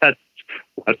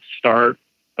 Let's start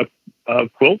a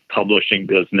quilt publishing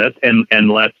business and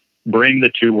let's bring the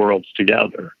two worlds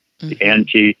together, the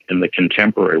antique and the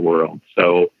contemporary world.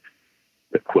 So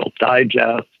the Quilt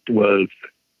Digest was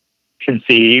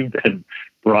conceived and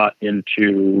brought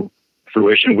into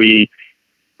fruition. We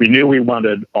knew we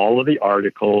wanted all of the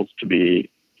articles to be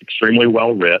extremely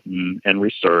well written and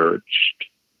researched.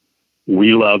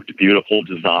 We loved beautiful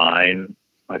design.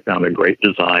 I found a great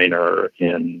designer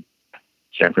in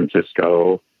San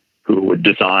Francisco who would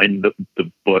design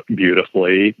the book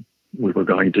beautifully. We were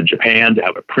going to Japan to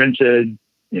have it printed,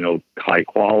 high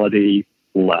quality,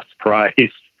 less price.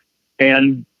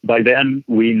 And by then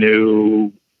we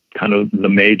knew kind of the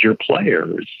major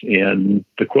players in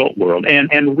the quilt world.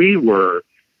 And we were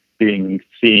being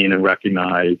seen and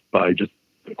recognized by just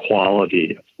the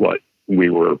quality of what we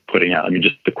were putting out. I mean,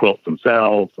 just the quilts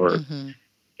themselves.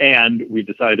 And we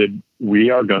decided we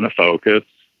are going to focus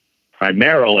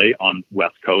primarily on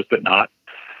West Coast, but not,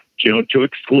 to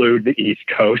exclude the East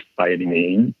Coast by any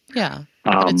means. Yeah,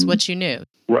 but it's what you knew.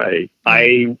 Right.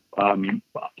 Mm-hmm.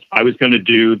 I was going to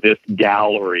do this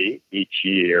gallery each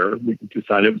year. We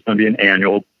decided it was going to be an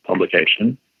annual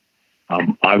publication.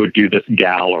 I would do this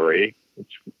gallery,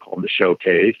 which we called the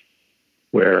showcase,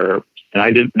 where, and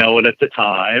I didn't know it at the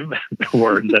time, the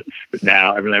word that, but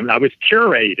now, I mean, I was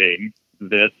curating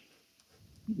this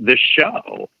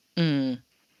show,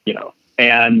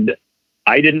 and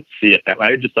I didn't see it that way.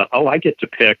 I just thought, I get to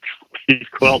pick these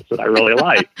quilts that I really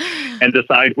like and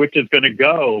decide which is going to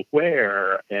go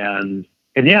where. And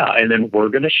then we're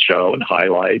going to show and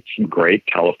highlight some great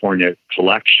California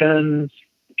collections,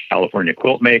 California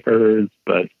quilt makers,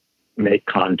 but make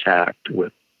contact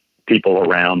with people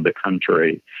around the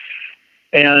country.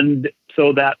 And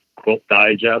so that Quilt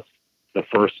Digest, the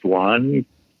first one,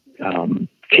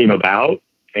 came about,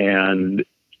 and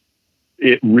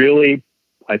it really,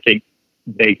 I think,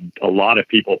 made a lot of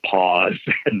people pause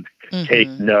and take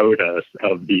notice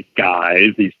of these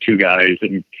two guys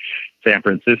in San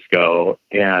Francisco.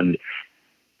 And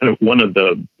one of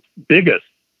the biggest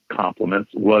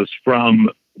compliments was from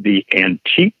the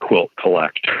antique quilt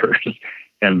collectors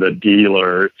and the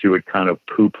dealers who had kind of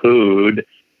poo-pooed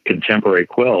contemporary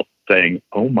quilts, saying,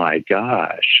 "Oh my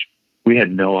gosh, we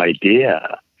had no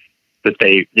idea that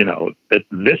that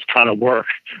this kind of work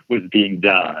was being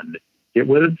done." It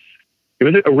was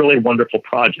a really wonderful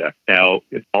project. Now,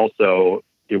 it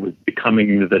was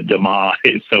becoming the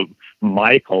demise of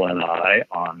Michael and I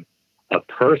on a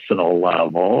personal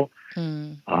level.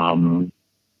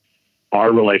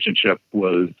 Our relationship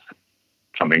was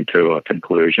coming to a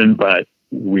conclusion, but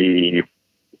we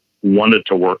wanted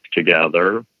to work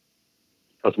together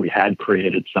because we had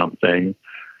created something.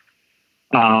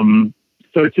 So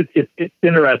it's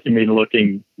interesting me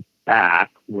looking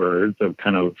backwards of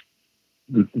kind of,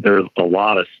 there's a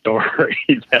lot of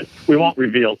stories that we won't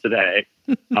reveal today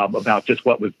about just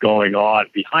what was going on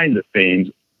behind the scenes.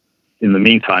 In the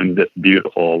meantime, this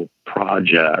beautiful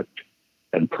project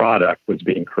and product was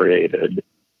being created.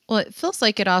 Well, it feels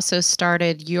like it also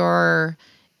started your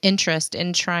interest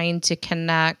in trying to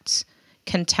connect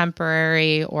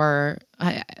contemporary, or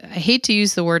I hate to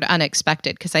use the word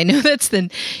unexpected, because I know that's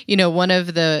one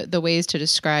of the ways to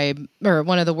describe, or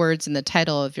one of the words in the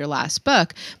title of your last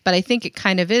book. But I think it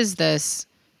kind of is this,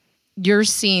 you're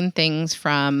seeing things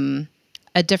from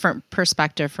a different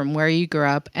perspective from where you grew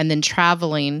up, and then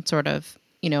traveling sort of,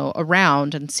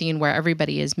 around and seeing where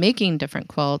everybody is making different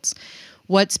quilts,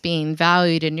 what's being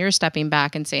valued, and you're stepping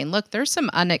back and saying, look, there's some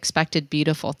unexpected,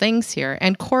 beautiful things here,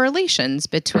 and correlations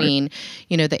between,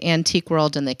 the antique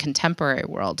world and the contemporary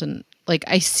world. And like,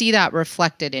 I see that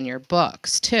reflected in your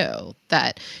books too,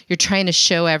 that you're trying to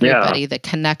show everybody the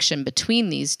connection between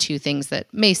these two things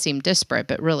that may seem disparate,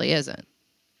 but really isn't.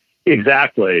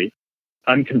 Exactly.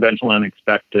 Unconventional,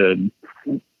 unexpected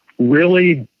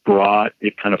really brought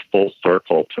it kind of full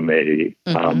circle to me.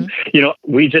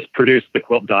 We just produced the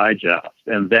Quilt Digest,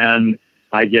 and then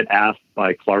I get asked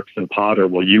by Clarkson Potter,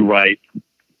 will you write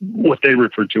what they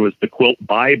refer to as the Quilt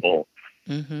Bible?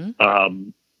 And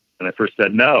I first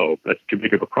said, no, that's too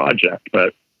big of a project,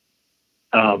 but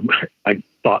I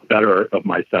thought better of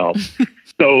myself.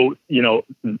 So,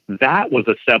 that was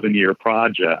a 7-year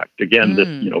project. Again, this,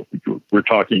 we're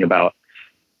talking about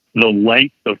the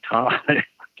length of time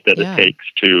that it takes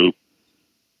to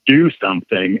do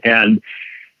something. And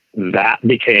that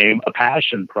became a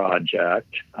passion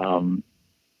project. I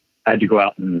had to go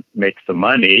out and make some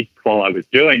money while I was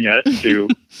doing it to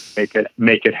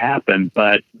make it happen.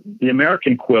 But the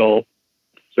American quilt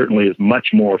certainly is much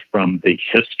more from the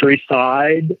history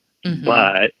side.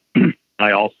 But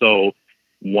I also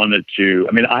wanted to,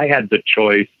 I had the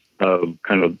choice of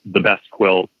kind of the best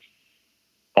quilts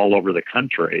all over the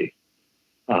country.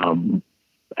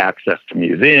 Access to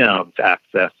museums,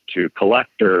 access to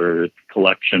collectors,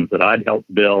 collections that I'd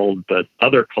helped build, but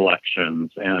other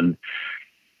collections. And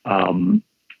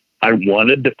I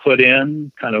wanted to put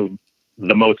in kind of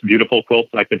the most beautiful quilts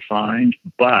I could find,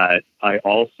 but I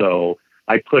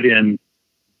put in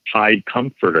Tide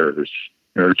comforters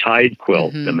or Tide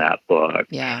quilts in that book.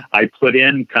 I put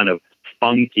in kind of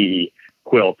funky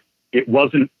quilts. It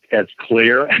wasn't as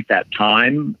clear at that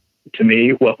time to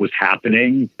me what was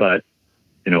happening, but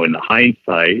in the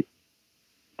hindsight,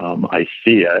 I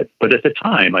see it. But at the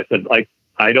time, I said,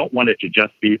 I don't want it to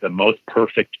just be the most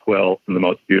perfect quilt and the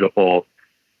most beautiful.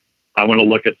 I want to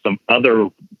look at some other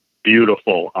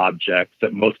beautiful objects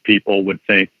that most people would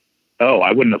think, oh,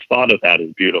 I wouldn't have thought of that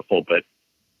as beautiful, but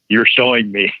you're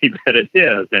showing me that it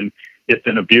is. And it's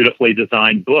in a beautifully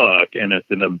designed book, and it's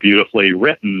in a beautifully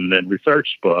written and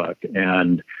researched book.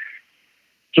 And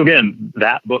so again,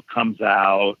 that book comes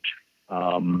out,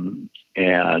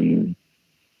 and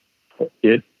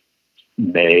it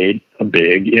made a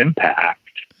big impact.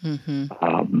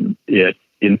 It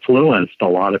influenced a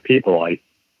lot of people. I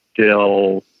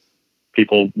still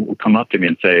people will come up to me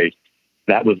and say,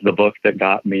 that was the book that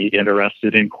got me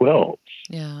interested in quilts.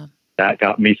 Yeah. That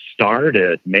got me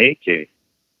started making.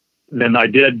 Then I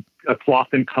did a Cloth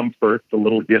and Comfort, the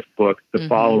little gift book, the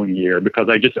following year, because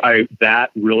that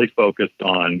really focused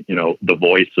on, the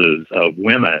voices of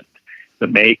women, the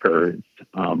makers,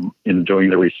 in doing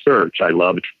the research. I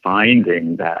loved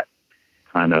finding that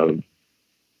kind of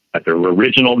either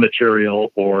original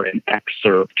material or an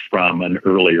excerpt from an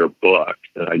earlier book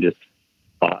that I just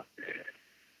thought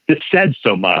this said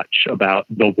so much about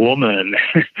the woman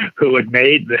who had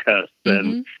made this.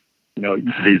 And,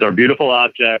 these are beautiful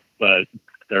objects, but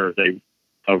there's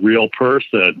a real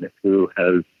person who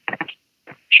has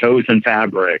chosen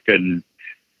fabric and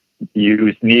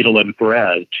used needle and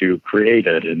thread to create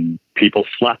it, and people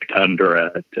slept under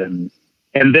it. And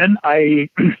then I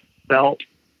felt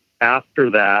after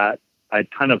that, I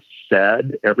kind of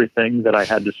said everything that I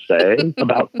had to say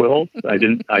about quilts. I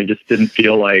just didn't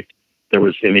feel like there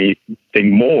was anything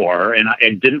more. And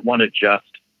I didn't want to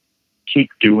just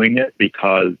keep doing it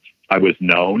because I was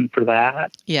known for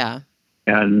that. Yeah.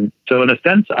 And so in a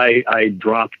sense, I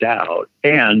dropped out,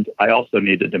 and I also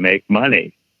needed to make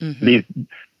money. I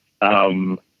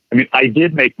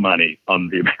did make money on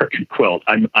the American quilt.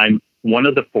 I'm one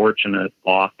of the fortunate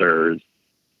authors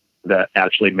that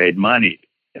actually made money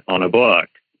on a book.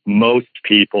 Most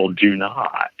people do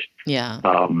not. Yeah.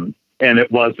 And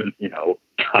it wasn't,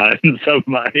 tons of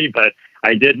money, but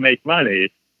I did make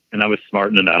money, and I was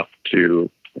smart enough to,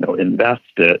 invest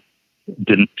it.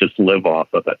 Didn't just live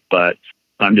off of it, but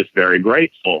I'm just very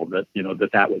grateful that,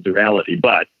 that was the reality.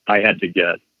 But I had to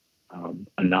get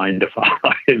a 9 to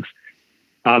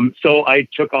 5. So I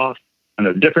took off in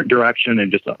a different direction,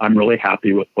 and I'm really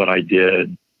happy with what I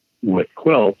did with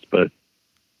quilts, but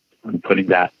I'm putting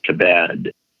that to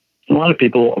bed. A lot of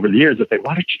people over the years will say,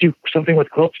 why don't you do something with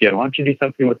quilts again? Why don't you do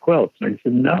something with quilts? And I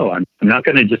said, no, I'm not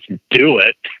going to just do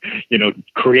it,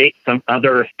 create some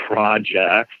other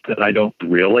project that I don't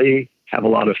really have a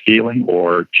lot of feeling,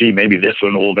 or, gee, maybe this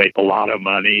one will make a lot of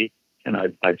money. And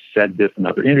I've said this in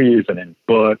other interviews and in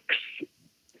books.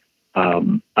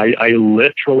 I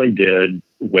literally did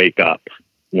wake up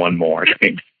one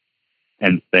morning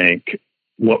and think,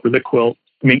 what were the quilts?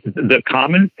 I mean, the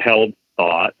common held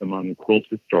thought among quilt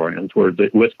historians was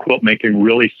that quilt making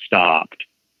really stopped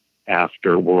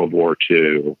after World War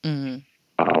II. And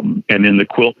in the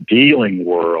quilt dealing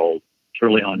world,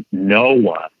 early on, no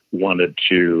one wanted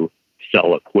to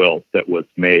sell a quilt that was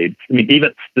made. I mean,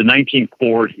 even the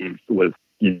 1940s was,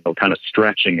 kind of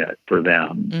stretching it for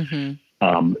them.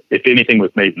 If anything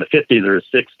was made in the 50s or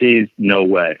 60s, no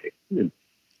way.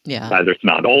 Either it's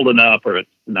not old enough or it's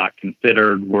not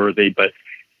considered worthy, but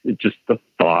the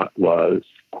thought was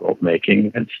quilt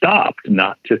making had stopped,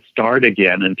 not to start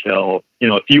again until,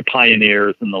 a few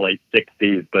pioneers in the late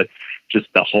 60s, but just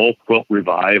the whole quilt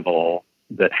revival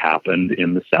that happened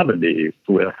in the 70s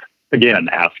with, again,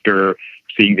 after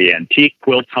seeing the antique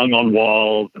quilts hung on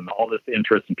walls and all this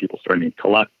interest and people starting to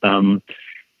collect them,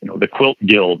 the quilt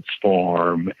guilds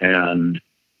form and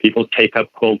people take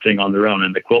up quilting on their own,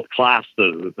 and the quilt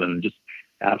classes, and just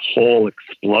that whole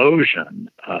explosion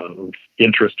of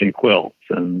interest in quilts,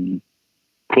 and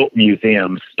quilt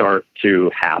museums start to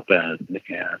happen,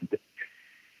 and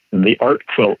the art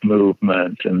quilt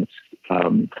movement and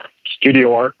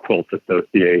Studio Art Quilt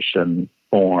Association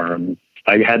forms.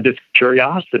 I had this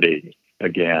curiosity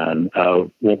again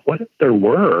of, well, what if there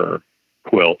were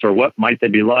quilts, or what might they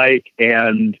be like?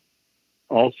 And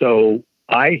also,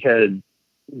 I had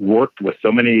worked with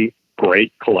so many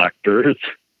great collectors,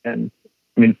 and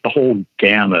the whole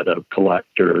gamut of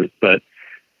collectors, but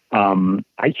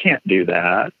I can't do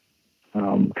that.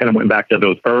 Kind of went back to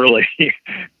those early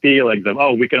feelings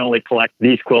of, we can only collect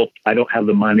these quilts. I don't have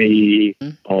the money,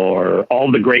 or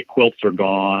all the great quilts are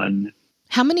gone.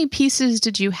 How many pieces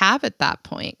did you have at that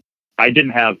point? I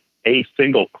didn't have a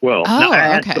single quilt. Oh, now, I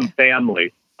had okay. some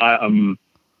family.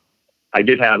 I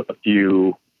did have a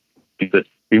few that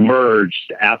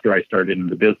emerged after I started in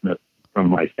the business from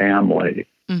my family.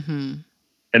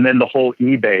 And then the whole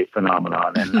eBay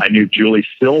phenomenon. And I knew Julie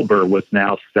Silber was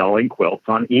now selling quilts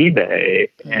on eBay.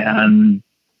 And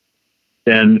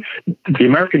then the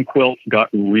American quilt got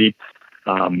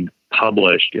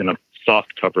published in a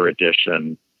softcover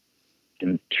edition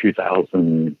in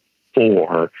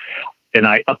 2004. And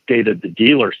I updated the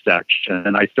dealer section,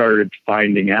 and I started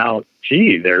finding out,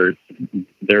 gee, there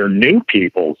are new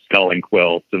people selling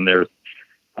quilts, and there's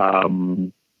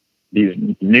these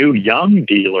new young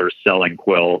dealers selling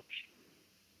quilts.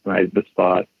 And I just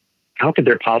thought, how could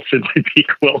there possibly be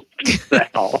quilts to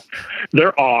sell?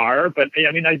 There are, but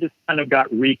I just kind of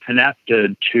got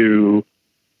reconnected to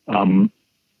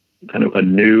kind of a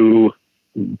new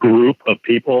group of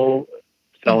people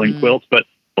selling quilts, but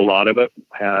a lot of it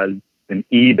has an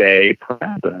eBay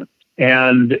presence.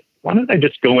 And why don't I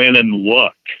just go in and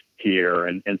look here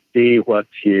and see what's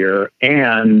here?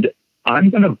 And I'm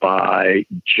going to buy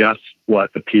just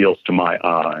what appeals to my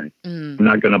eye. I'm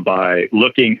not going to buy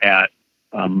looking at,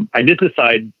 I did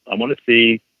decide I want to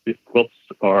see if quilts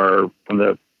are from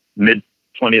the mid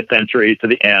 20th century to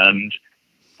the end.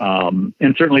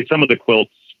 And certainly some of the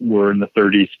quilts were in the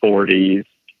 30s, 40s.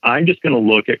 I'm just going to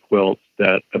look at quilts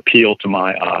that appeal to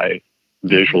my eye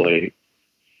visually.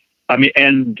 I mean,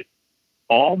 and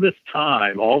all this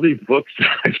time, all these books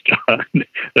that I've done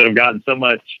that have gotten so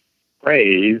much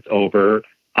praise over,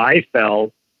 I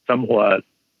felt somewhat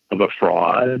of a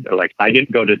fraud. Like, I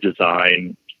didn't go to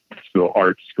design school,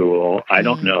 art school. I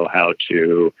don't know how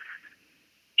to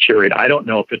curate. I don't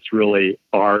know if it's really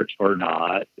art or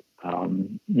not.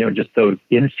 Just those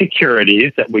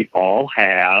insecurities that we all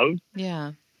have.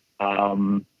 Yeah.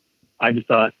 I just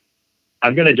thought,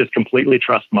 I'm going to just completely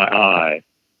trust my eye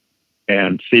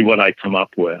and see what I come up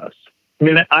with. I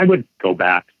mean, I would go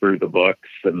back through the books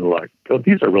and like, oh,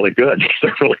 these are really good. These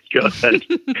are really good.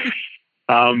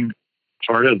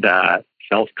 Part of that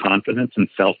self-confidence and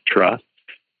self-trust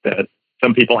that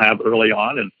some people have early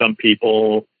on, and some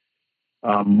people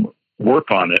work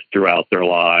on it throughout their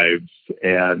lives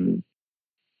and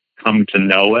come to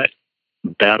know it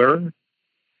better.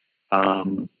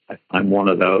 I'm one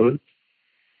of those.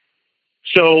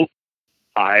 So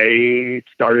I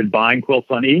started buying quilts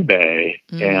on eBay,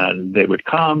 and they would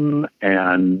come,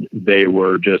 and they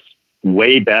were just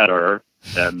way better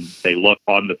than they look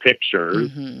on the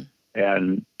pictures.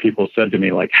 And people said to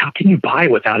me, like, how can you buy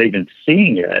without even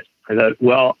seeing it? I said,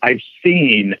 well, I've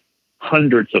seen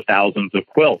hundreds of thousands of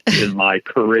quilts in my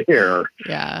career.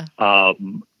 Yeah.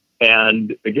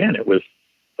 And again, it was,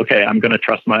 okay, I'm going to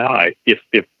trust my eye.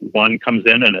 If one comes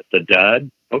in and it's a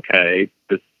dud, okay,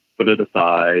 just put it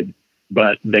aside.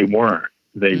 But they weren't.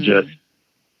 They just,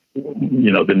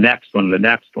 the next one,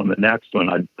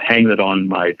 I'd hang it on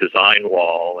my design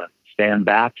wall and stand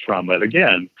back from it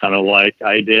again, kind of like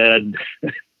I did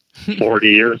 40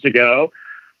 years ago.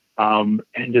 And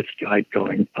just like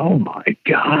going, oh my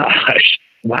gosh,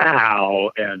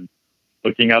 wow. And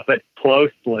looking up it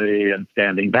closely and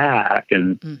standing back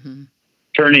and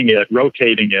turning it,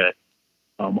 rotating it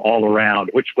all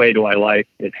around. Which way do I like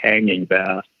it hanging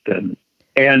best?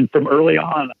 And from early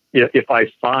on, if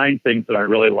I find things that I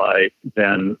really like,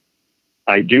 then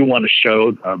I do want to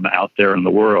show them out there in the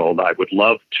world. I would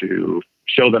love to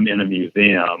show them in a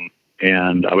museum,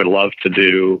 and I would love to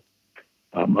do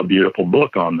a beautiful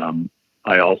book on them.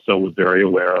 I also was very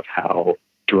aware of how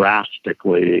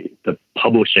drastically the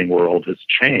publishing world has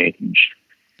changed.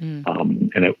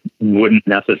 And it wouldn't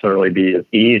necessarily be as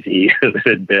easy as it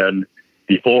had been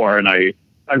before. And I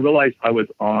realized I was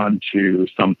on to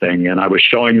something, and I was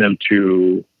showing them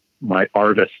to my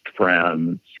artist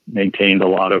friends, maintained a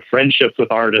lot of friendships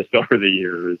with artists over the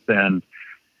years, and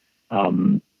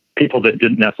people that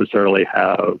didn't necessarily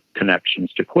have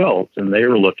connections to quilts. And they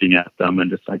were looking at them and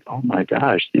just like, oh my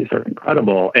gosh, these are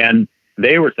incredible. And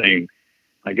they were saying,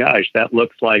 my gosh, that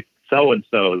looks like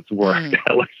so-and-so's work.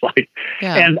 That looks like,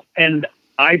 and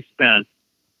I've spent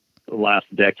the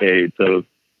last decades of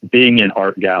being in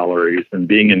art galleries and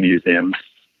being in museums,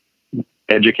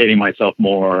 educating myself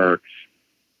more,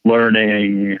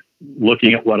 learning,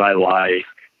 looking at what I like.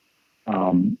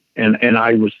 And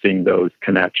I was seeing those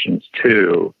connections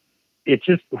too. It's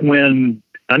just when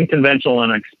unconventional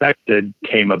and unexpected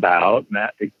came about, and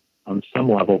that on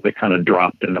some level, they kind of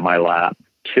dropped into my lap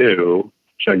too.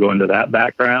 Should I go into that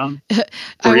background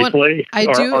briefly?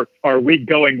 Are we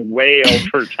going way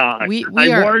over time?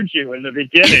 I warned you in the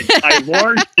beginning. I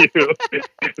warned you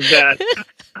that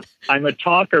I'm a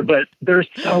talker, but there's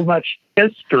so much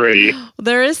history.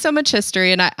 There is so much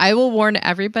history, and I will warn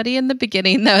everybody in the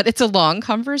beginning that it's a long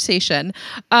conversation.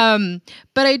 But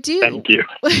I do. Thank you.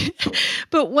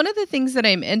 But one of the things that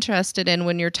I'm interested in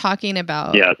when you're talking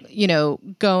about,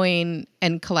 going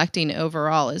and collecting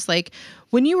overall is like,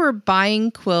 when you were buying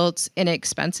quilts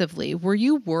inexpensively, were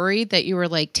you worried that you were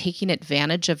like taking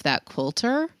advantage of that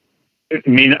quilter? I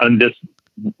mean, on this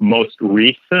most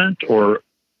recent or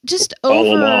just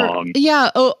all along? Yeah,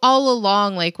 all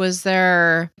along. Like, was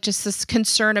there just this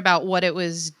concern about what it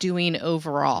was doing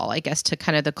overall, I guess, to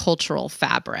kind of the cultural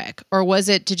fabric? Or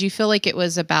did you feel like it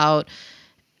was about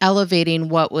elevating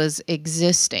what was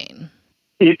existing?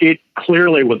 It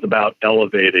clearly was about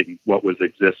elevating what was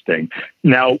existing.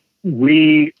 Now,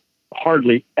 we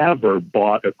hardly ever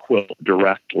bought a quilt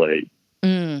directly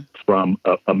from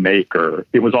a maker.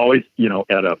 It was always,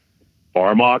 at a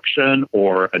farm auction,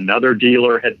 or another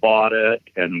dealer had bought it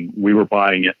and we were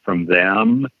buying it from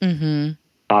them.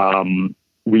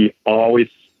 We always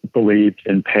believed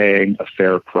in paying a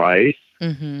fair price.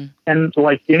 And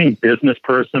like any business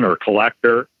person or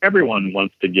collector, everyone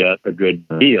wants to get a good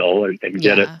deal and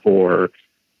get it for,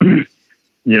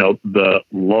 the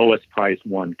lowest price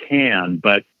one can.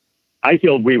 But I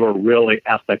feel we were really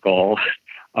ethical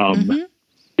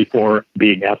before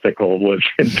being ethical was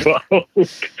in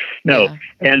vogue.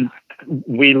 And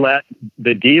we let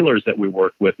the dealers that we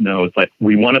work with know it's like,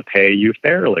 we want to pay you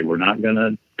fairly. We're not going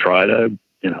to try to,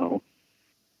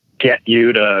 get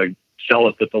you to sell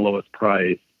us at the lowest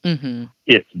price.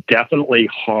 It's definitely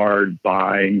hard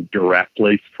buying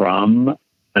directly from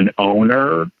an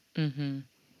owner. And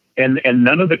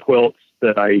none of the quilts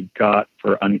that I got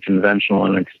for Unconventional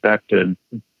Unexpected,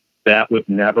 that was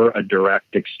never a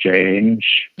direct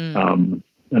exchange. And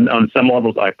on some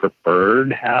levels, I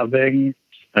preferred having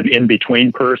an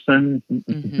in-between person.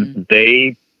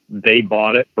 They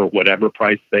bought it for whatever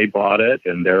price they bought it,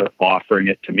 and they're offering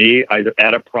it to me either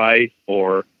at a price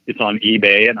or it's on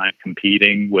eBay and I'm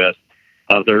competing with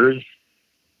others.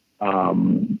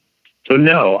 So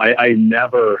no, I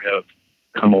never have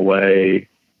come away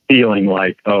feeling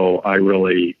like, oh, I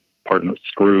really,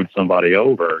 screwed somebody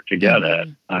over to get it.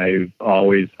 I've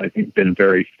always, I think, been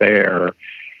very fair.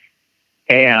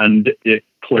 And it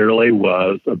clearly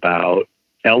was about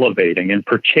elevating, and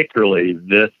particularly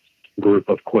this group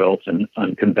of quilts and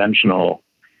Unconventional.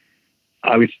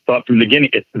 I always thought from the beginning,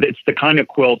 it's the kind of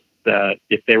quilt that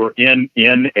if they were in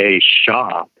a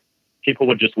shop, people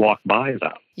would just walk by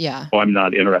them. Yeah. Oh, I'm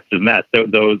not interested in that.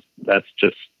 That's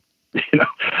just,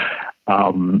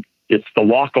 it's the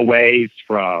walkaways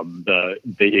from the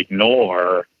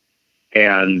ignore,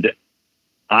 and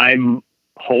I'm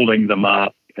holding them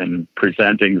up and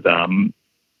presenting them.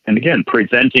 And again,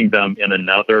 presenting them in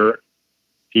another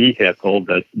vehicle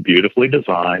that's beautifully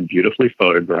designed, beautifully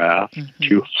photographed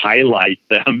to highlight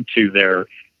them to their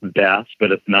best,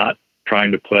 but it's not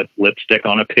trying to put lipstick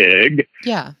on a pig.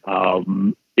 Yeah.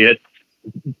 It's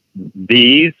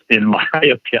these, in my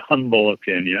humble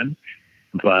opinion,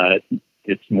 but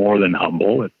it's more than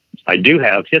humble. I do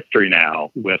have history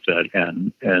now with it,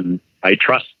 and I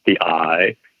trust the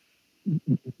eye.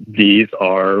 These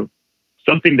are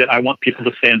something that I want people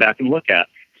to stand back and look at.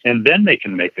 And then they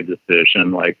can make a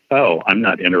decision like, oh, I'm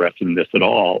not interested in this at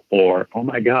all. Or, oh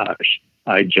my gosh,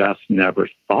 I just never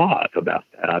thought about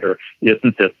that. Or,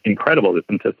 isn't this incredible?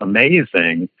 Isn't this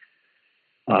amazing?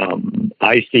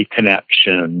 I see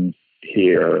connections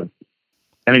here.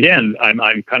 And again,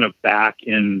 I'm kind of back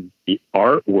in the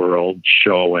art world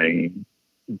showing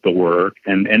the work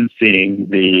and seeing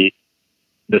the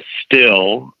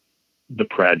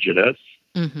prejudice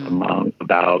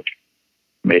about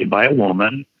made by a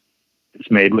woman. It's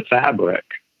made with fabric.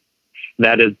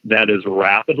 That is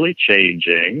rapidly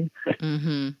changing.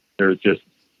 There's just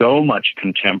so much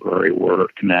contemporary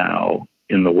work now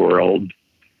in the world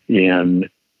in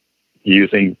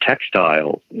using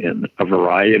textiles in a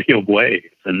variety of ways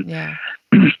and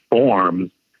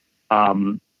forms.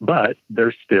 But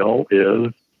there still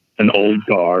is an old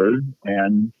guard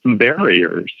and some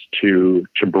barriers to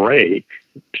break,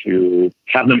 to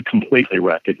have them completely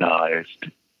recognized.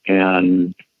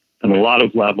 And on a lot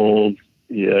of levels,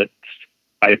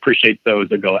 I appreciate those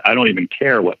that go, I don't even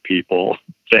care what people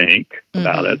think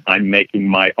about it. I'm making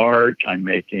my art. I'm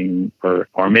making,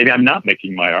 or maybe I'm not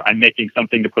making my art. I'm making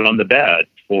something to put on the bed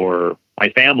for my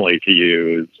family to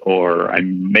use, or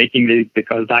I'm making these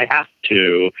because I have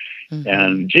to.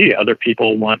 And other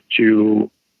people want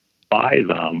to buy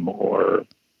them or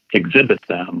exhibit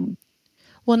them.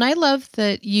 Well, and I love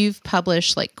that you've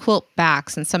published like quilt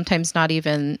backs and sometimes not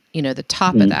even, the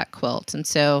top of that quilt. And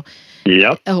so,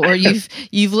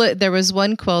 or there was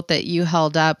one quilt that you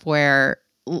held up where,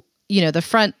 the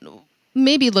front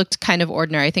maybe looked kind of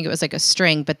ordinary. I think it was like a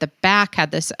string, but the back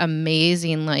had this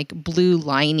amazing like blue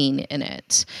lining in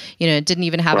it. It didn't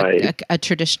even have a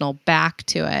traditional back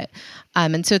to it.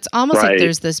 And so it's almost like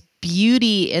there's this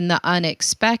beauty in the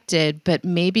unexpected, but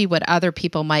maybe what other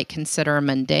people might consider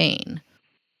mundane.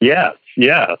 Yes.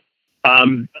 Some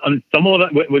of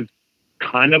it was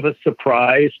kind of a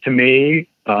surprise to me.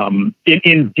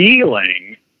 In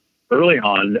dealing early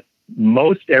on,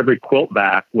 most every quilt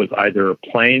back was either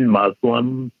plain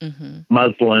muslin,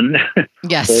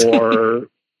 yes, or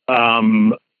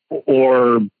a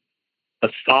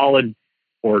solid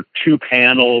or two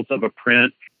panels of a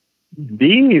print.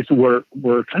 These were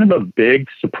kind of a big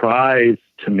surprise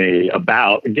to me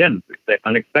about, again, the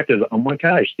unexpected. Oh my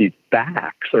gosh, these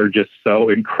backs are just so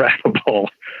incredible.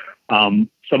 Some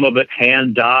of it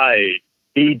hand dyed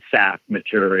bead sack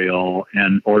material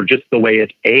or just the way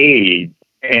it aids,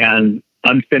 and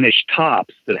unfinished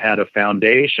tops that had a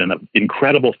foundation of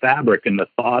incredible fabric, and the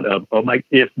thought of,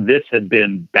 if this had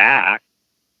been back,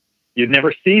 you'd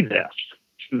never see this.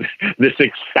 This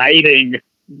exciting,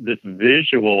 this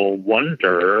visual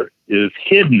wonder is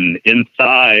hidden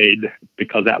inside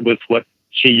because that was what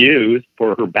she used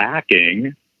for her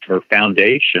backing, her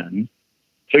foundation.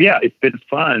 So yeah, it's been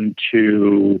fun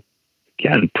to,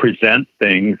 again, present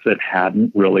things that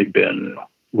hadn't really been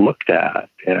looked at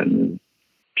and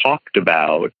talked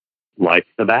about, like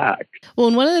the back. Well,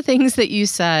 and one of the things that you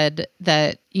said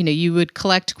that, you would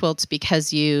collect quilts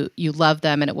because you love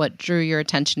them and what drew your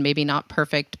attention, maybe not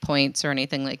perfect points or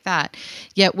anything like that.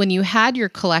 Yet when you had your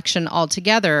collection all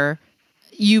together,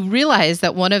 you realized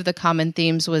that one of the common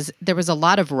themes was there was a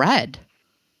lot of red.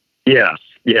 Yes.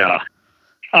 Yeah.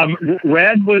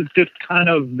 Red was just kind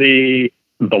of the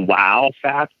wow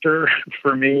factor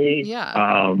for me.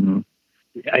 Yeah.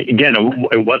 Again,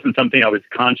 it wasn't something I was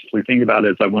consciously thinking about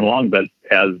as I went along, but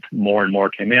as more and more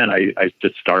came in, I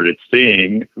just started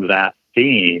seeing that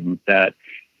theme, that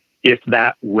if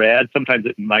that red, sometimes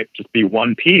it might just be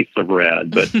one piece of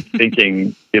red, but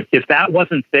thinking, if that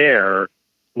wasn't there,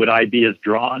 would I be as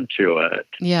drawn to it?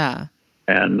 Yeah.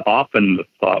 And often the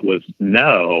thought was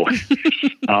no.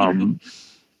 And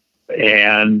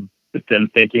then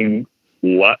thinking,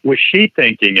 what was she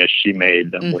thinking as she made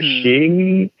them?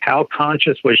 Mm-hmm. How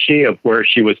conscious was she of where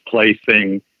she was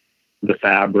placing the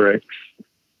fabrics?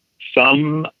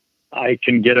 Some, I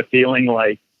can get a feeling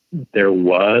like there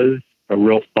was a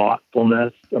real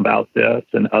thoughtfulness about this,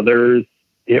 and others,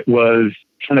 it was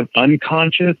kind of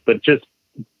unconscious, but just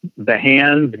the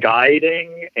hands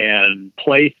guiding and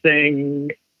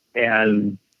placing,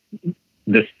 and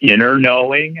this inner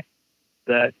knowing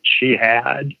that she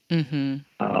had.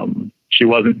 Mm-hmm. She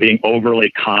wasn't being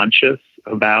overly conscious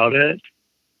about it.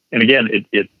 And again,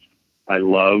 I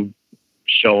love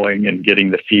showing and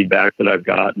getting the feedback that I've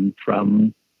gotten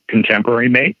from contemporary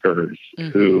makers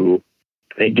who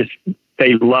they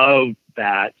love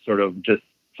that sort of just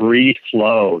free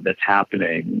flow that's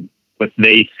happening, what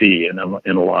they see in a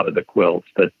lot of the quilts,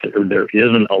 that there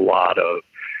isn't a lot of,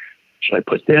 should I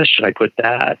put this? Should I put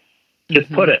that?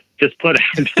 Just put it. Just put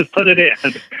it in.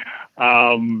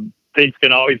 Things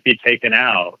can always be taken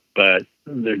out, but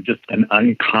there's just an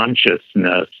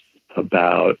unconsciousness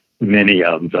about many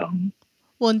of them.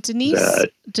 Well, and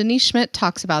Denise Schmidt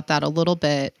talks about that a little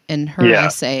bit in her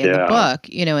essay in the book,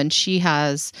 and she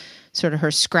has sort of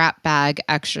her scrap bag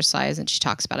exercise, and she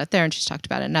talks about it there, and she's talked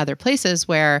about it in other places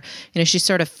where, she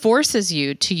sort of forces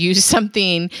you to use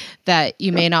something that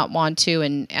you may not want to,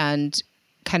 and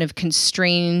kind of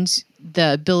constrains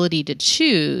the ability to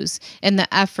choose in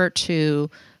the effort to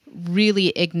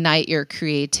really ignite your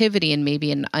creativity in maybe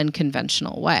an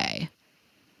unconventional way.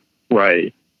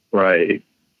 Right.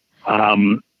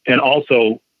 And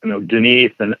also,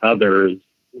 Denise and others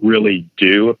really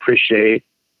do appreciate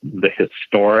the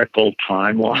historical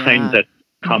timeline that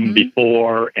come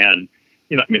before, and,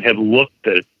 have looked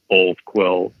at old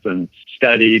quilts and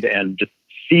studied and just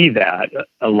see that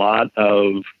a lot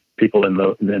of people in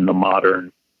the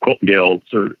modern quilt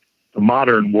guilds or the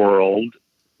modern world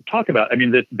talk about,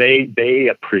 that they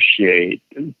appreciate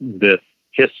this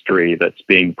history that's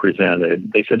being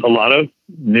presented. They said a lot of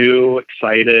new,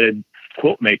 excited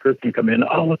quilt makers can come in,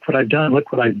 oh, look what I've done.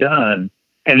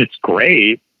 And it's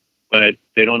great, but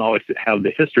they don't always have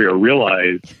the history or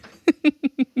realize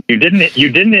you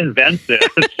didn't invent this.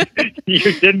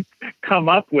 You didn't come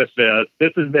up with this.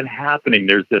 This has been happening.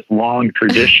 There's this long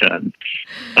tradition.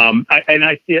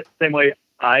 I see it the same way.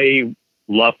 I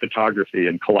love photography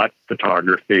and collect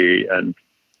photography, and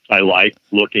I like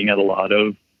looking at a lot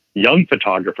of young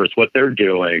photographers, what they're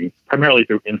doing, primarily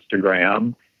through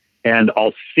Instagram, and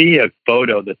I'll see a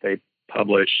photo that they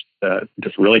published that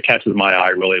just really catches my eye,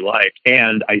 really like,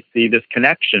 and I see this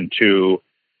connection to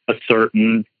a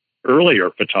certain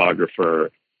earlier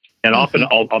photographer, and often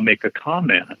I'll make a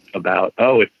comment about,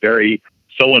 oh, it's very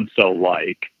so-and-so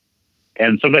like,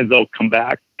 and sometimes they'll come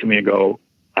back to me and go,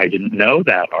 I didn't know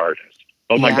that artist.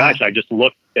 Oh my gosh, I just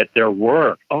looked at their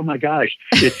work. Oh my gosh,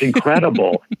 it's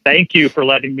incredible. Thank you for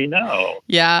letting me know.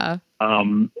 Yeah.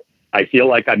 I feel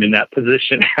like I'm in that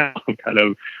position now. Kind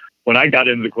of, when I got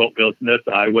into the quilt business,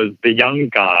 I was the young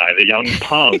guy, the young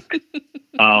punk.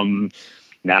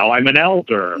 Now I'm an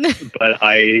elder, but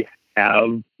I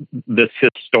have this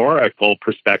historical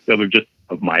perspective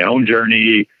of my own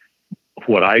journey,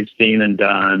 what I've seen and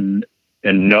done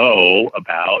and know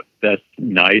about, that's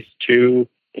nice to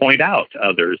point out to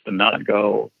others and not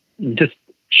go, just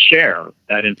share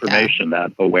that information,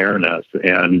 that awareness.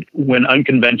 And when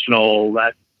Unconventional,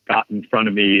 that got in front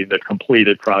of me, the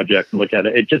completed project, and look at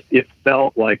it, it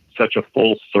felt like such a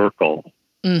full circle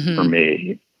for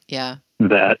me. Yeah.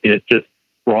 That it just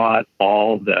brought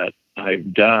all that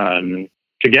I've done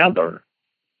together.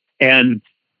 And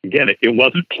again, it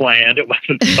wasn't planned. It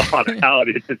wasn't thought out.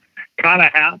 It just kind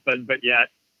of happened. But yet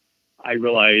I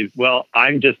realized, well,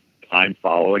 I'm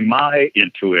following my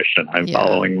intuition. I'm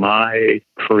following my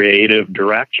creative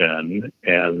direction.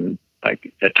 And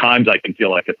like at times I can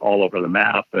feel like it's all over the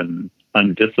map and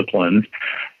undisciplined,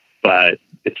 but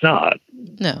it's not.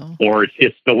 No. Or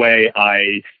it's the way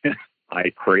I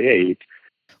create.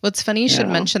 Well, it's funny you should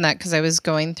mention that, because I was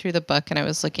going through the book and I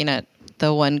was looking at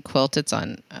the one quilt. It's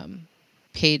on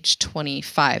page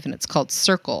 25, and it's called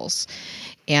Circles.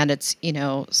 And it's,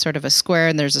 sort of a square,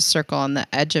 and there's a circle on the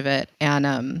edge of it.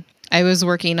 And I was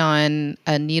working on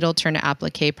a needle turn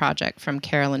applique project from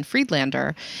Carolyn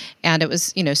Friedlander, and it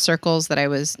was, circles that I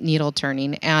was needle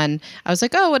turning. And I was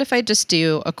like, oh, what if I just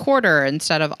do a quarter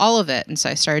instead of all of it? And so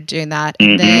I started doing that.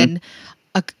 And then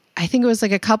I think it was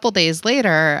like a couple days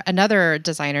later, another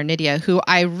designer, Nydia, who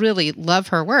I really love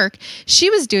her work, she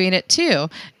was doing it too.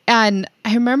 And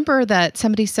I remember that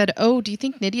somebody said, oh, do you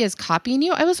think Nydia is copying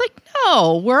you? I was like,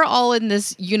 no, we're all in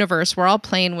this universe. We're all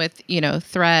playing with,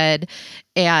 thread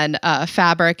and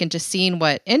fabric and just seeing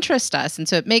what interests us. And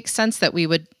so it makes sense that we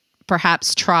would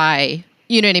perhaps try,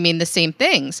 the same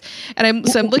things. And I'm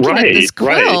looking at this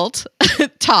quilt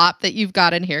top that you've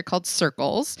got in here called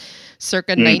Circles,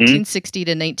 circa 1960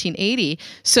 to 1980.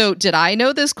 So did I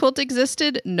know this quilt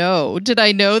existed? No. Did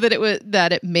I know that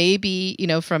it may be,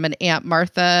 from an Aunt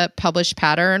Martha published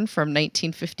pattern from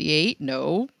 1958?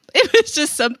 No. It was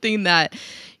just something that,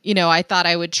 I thought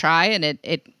I would try, and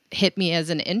it hit me as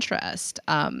an interest.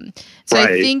 I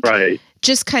think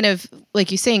just kind of,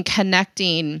 like you saying,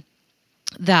 connecting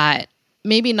that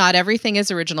maybe not everything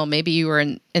is original. Maybe you were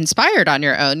inspired on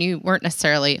your own. You weren't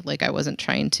necessarily, like, I wasn't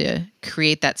trying to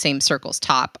create that same Circles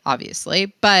top, obviously,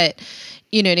 but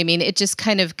you know what I mean? It just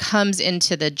kind of comes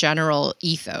into the general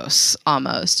ethos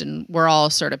almost, and we're all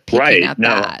sort of picking at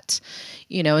that,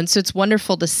 and so it's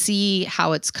wonderful to see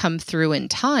how it's come through in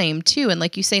time too. And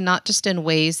like you say, not just in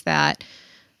ways that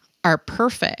are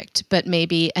perfect, but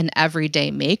maybe an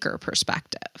everyday maker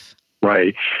perspective.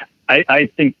 Right. I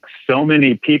think so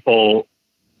many people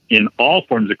in all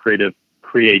forms of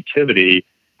creativity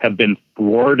have been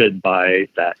thwarted by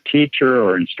that teacher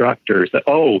or instructors that,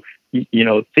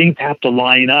 things have to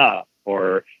line up,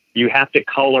 or you have to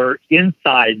color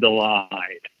inside the line.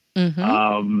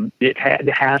 It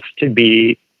has to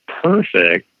be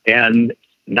perfect, and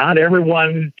not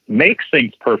everyone makes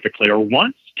things perfectly or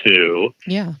wants to.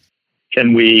 Yeah.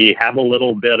 Can we have a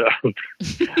little bit of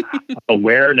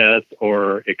awareness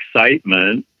or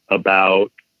excitement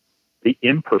about the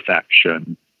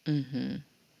imperfection?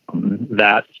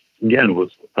 That, again,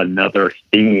 was another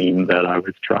theme that I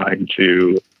was trying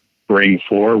to bring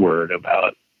forward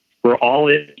about. We're all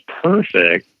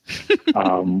imperfect.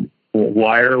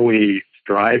 Why are we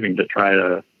striving to try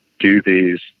to do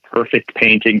these perfect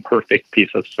painting, perfect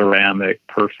piece of ceramic,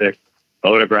 perfect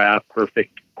photograph,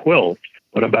 perfect quilt?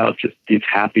 What about just these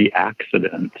happy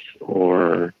accidents?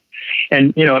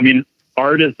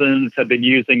 Artisans have been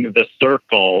using the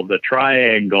circle, the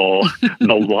triangle,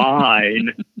 the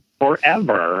line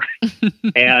forever.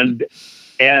 And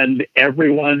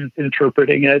everyone's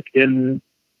interpreting it in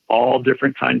all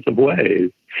different kinds of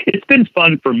ways. It's been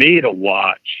fun for me to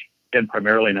watch, and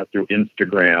primarily not through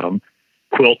Instagram,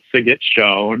 quilts that get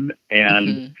shown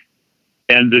and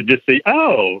to just see,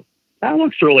 oh, that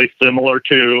looks really similar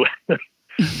to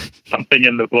something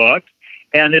in the book.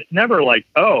 And it's never like,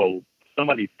 oh,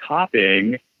 somebody's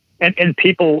copying. And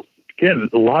people, again,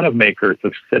 a lot of makers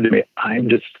have said to me, I'm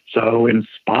just so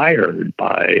inspired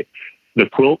by the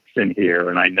quilts in here.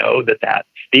 And I know that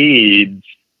feeds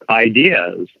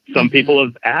ideas. Some people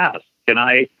have asked,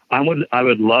 I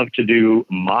would love to do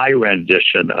my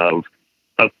rendition of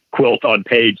a quilt on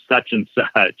page such and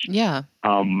such. Yeah.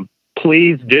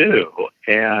 Please do.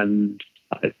 And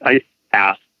I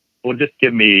asked, well, just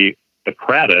give me the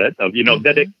credit of,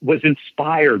 that it was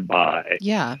inspired by.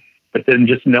 Yeah. But then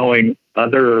just knowing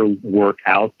other work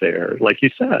out there, like you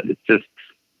said, it's just,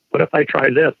 what if I try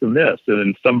this and this? And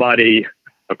then somebody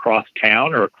across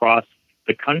town or across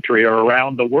the country or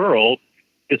around the world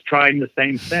is trying the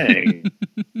same thing,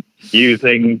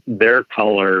 using their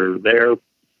color, their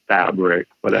fabric,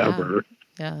 whatever.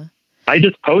 Yeah. I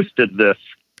just posted this.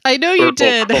 I know you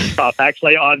did. Top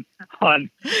actually on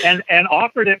and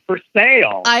offered it for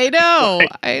sale. I know.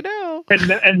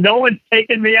 And no one's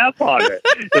taken me up on it.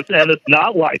 And it's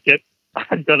not like it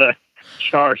I'm going to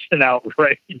charge an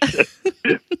outrageous.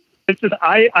 It's just,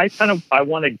 I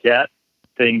want to get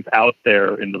things out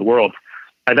there into the world.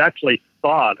 I've actually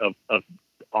thought of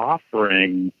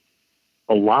offering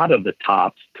a lot of the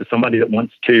tops to somebody that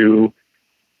wants to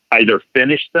either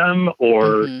finish them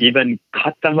or even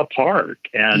cut them apart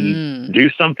and do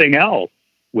something else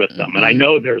with them. And I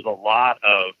know there's a lot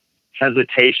of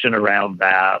hesitation around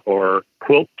that, or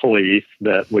quilt police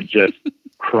that would just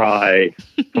cry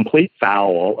complete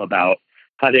foul about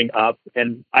cutting up.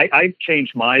 And I've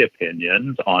changed my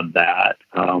opinions on that.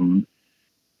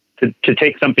 To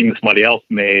take something that somebody else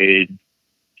made,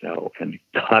 and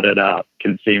cut it up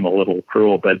can seem a little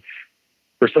cruel, but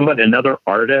for somebody, another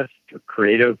artist or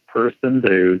creative person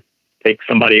to take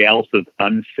somebody else's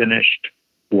unfinished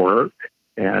work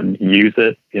and use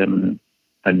it in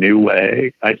a new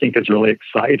way, I think is really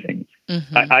exciting.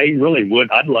 I really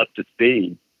would. I'd love to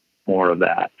see more of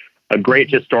that. A great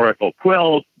historical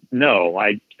quilt, no,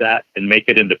 that and make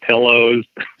it into pillows.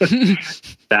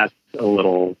 That's a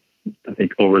little, I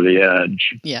think, over the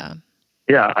edge. Yeah.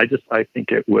 Yeah, I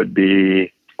think it would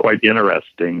be quite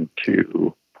interesting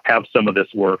to have some of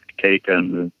this work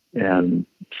taken and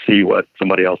see what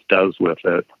somebody else does with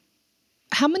it.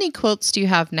 How many quilts do you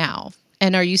have now?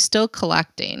 And are you still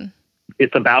collecting?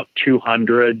 It's about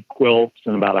 200 quilts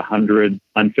and about 100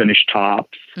 unfinished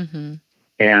tops.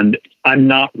 And I'm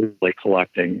not really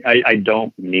collecting. I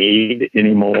don't need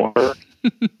any more.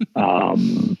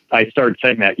 I started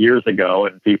saying that years ago,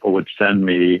 and people would send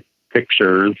me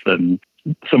pictures, and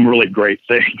some really great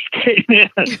things came in.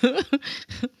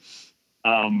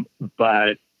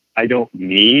 But I don't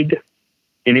need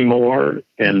any more.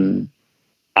 And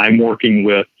I'm working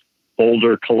with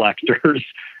older collectors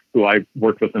who I've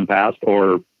worked with in the past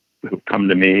or who've come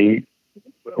to me.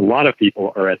 A lot of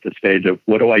people are at the stage of,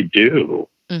 what do I do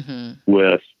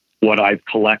with what I've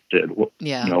collected?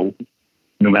 Yeah. No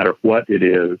matter what it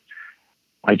is,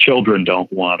 my children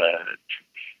don't want it.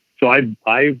 So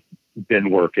I've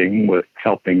been working with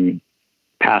helping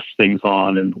pass things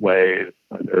on in ways,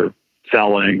 either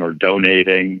selling or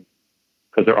donating,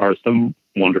 because there are some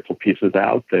wonderful pieces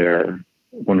out there,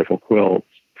 wonderful quilts.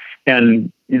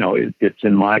 And, it's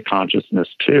in my consciousness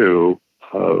too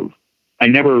of, I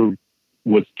never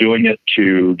was doing it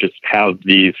to just have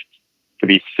these to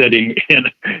be sitting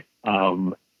in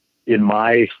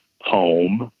my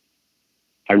home.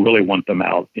 I really want them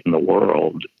out in the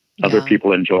world, other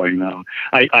people enjoying them.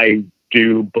 I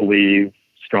do believe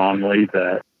strongly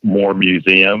that more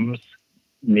museums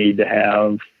need to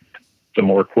have some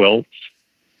more quilts,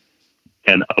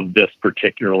 and of this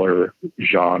particular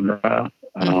genre.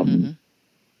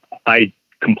 I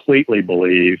completely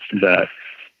believe that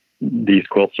these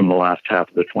quilts from the last half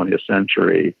of the 20th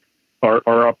century are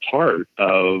a part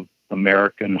of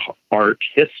American art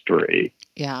history.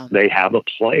 Yeah. They have a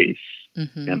place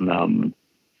in them.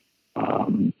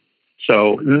 And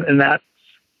that's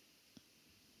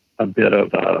a bit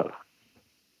of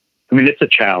it's a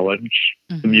challenge.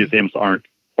 The museums aren't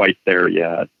quite there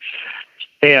yet.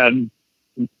 And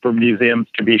for museums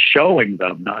to be showing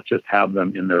them, not just have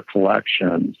them in their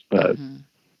collections, but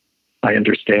I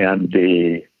understand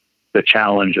the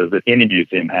challenges that any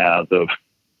museum has of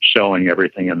showing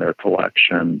everything in their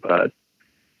collection. But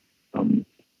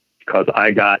because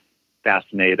I got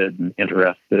fascinated and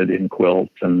interested in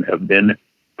quilts and have been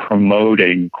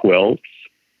promoting quilts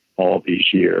all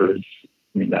these years,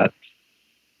 that's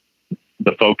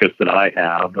the focus that I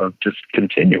have of just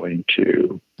continuing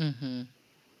to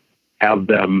have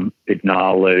them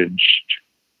acknowledged,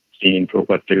 seen for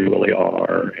what they really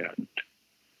are,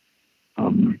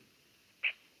 and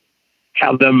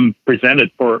have them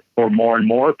presented for more and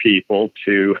more people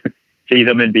to see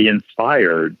them and be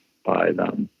inspired by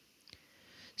them.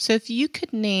 So if you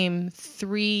could name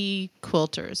 3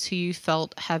 quilters who you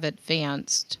felt have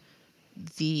advanced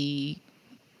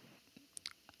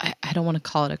I don't want to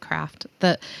call it a craft,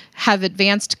 that have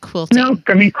advanced quilting. No,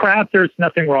 craft, there's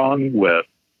nothing wrong with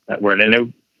that word.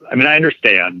 And I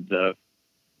understand the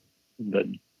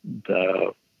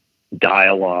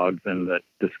dialogues and the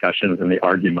discussions and the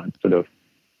arguments that have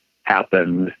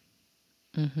happened.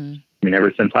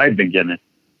 Ever since I've been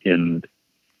in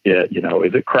it,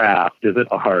 is it craft? Is it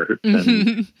art?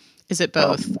 And, is it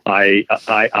both?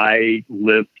 I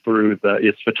lived through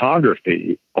is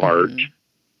photography art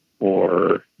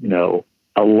or,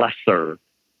 a lesser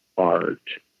art.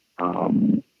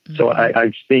 So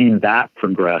I've seen that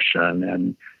progression,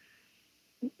 and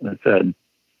I said,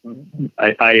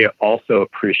 I also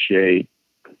appreciate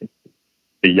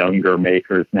the younger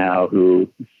makers now who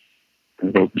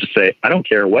will just say, I don't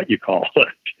care what you call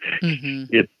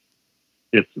it.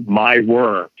 it's my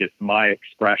work, it's my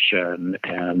expression,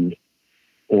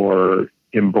 or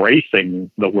embracing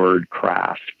the word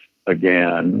craft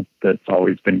again. That's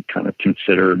always been kind of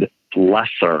considered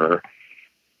lesser.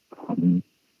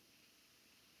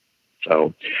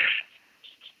 So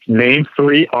name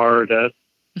 3 artists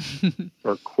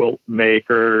or quilt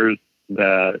makers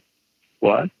that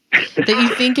you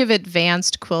think of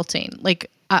advanced quilting. Like,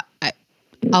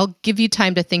 I'll give you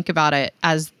time to think about it.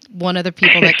 As one of the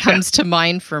people that comes to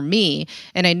mind for me,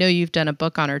 and I know you've done a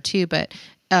book on her too, but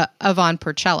Yvonne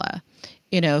Porcella,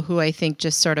 who I think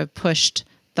just sort of pushed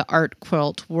the art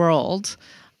quilt world,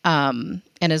 and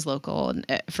is local and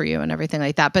for you and everything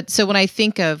like that. But so when I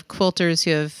think of quilters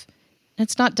who have,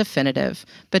 it's not definitive,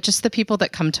 but just the people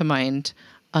that come to mind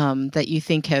that you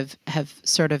think have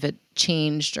sort of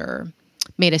changed or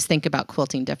made us think about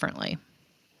quilting differently.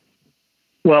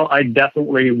 Well, I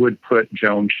definitely would put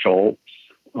Joan Schultz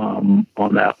on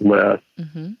that list.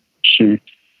 Mm-hmm. She's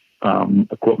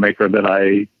a quilt maker that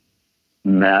I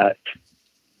met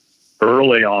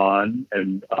early on,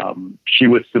 and she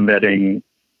was submitting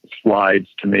slides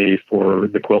to me for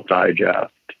the Quilt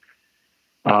Digest.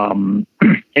 And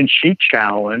she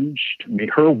challenged me.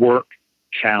 Her work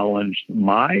challenged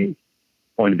my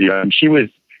point of view. And she was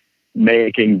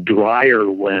making dryer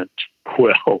lint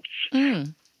quilts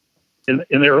in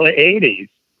the early 80s,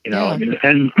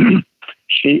 and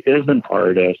she is an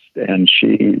artist, and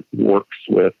she works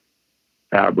with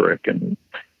fabric and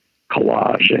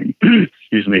collaging,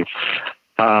 excuse me.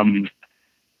 And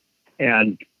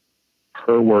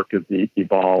her work has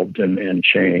evolved and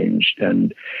changed,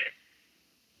 and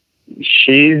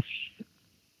she's,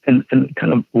 and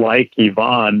kind of like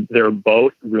Yvonne, they're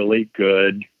both really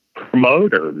good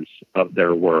promoters of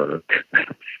their work.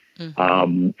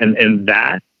 Mm-hmm. And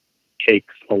that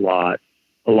takes a lot.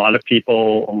 A lot of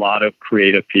people, a lot of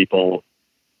creative people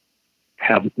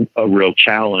have a real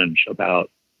challenge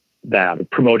about that,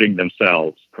 promoting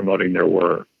themselves, promoting their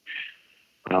work.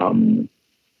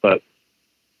 But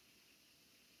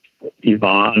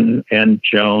Yvonne and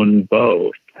Joan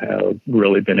both have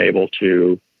really been able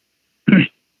to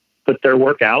put their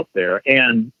work out there,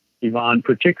 and Yvonne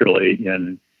particularly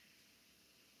in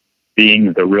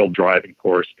being the real driving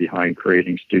force behind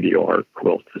creating Studio Art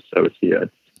Quilt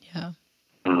Associates. Yeah.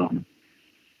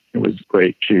 It was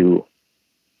great to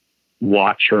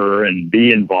watch her and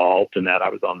be involved in that. I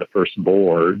was on the first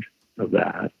board of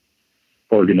that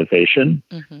organization.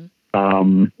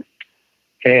 Mm-hmm.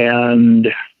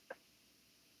 And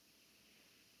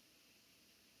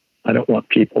I don't want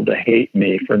people to hate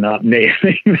me for not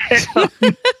naming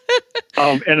them.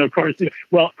 And of course,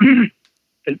 well,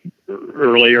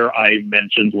 earlier I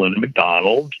mentioned Linda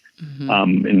McDonald,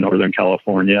 mm-hmm. In Northern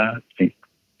California. I think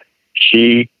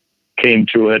she came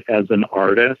to it as an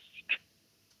artist,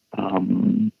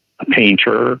 a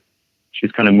painter.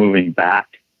 She's kind of moving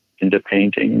back into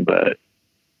painting, but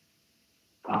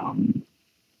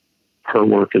her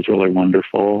work is really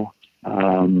wonderful.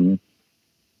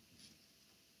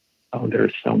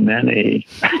 There's so many.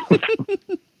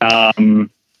 And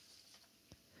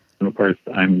of course,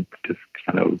 I'm just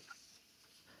kind of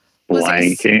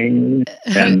blanking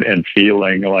and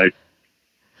feeling like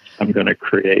I'm going to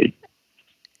create.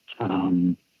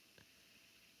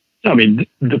 I mean,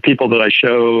 the people that I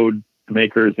showed, the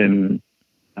makers in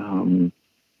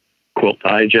Quilt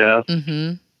Digest,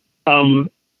 mm-hmm. And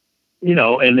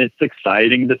it's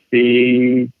exciting to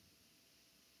see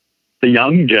the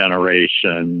young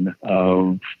generation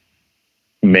of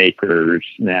makers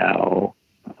now.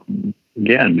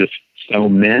 Again, just so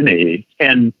many,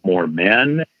 and more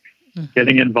men mm-hmm.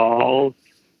 getting involved.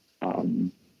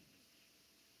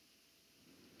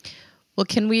 Well,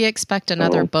 can we expect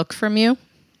another book from you?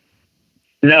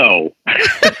 No.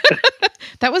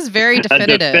 That was very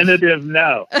definitive. A definitive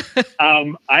no.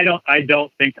 I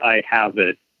don't think I have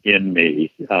it in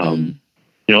me.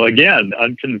 Again,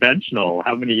 unconventional.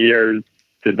 How many years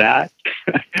did that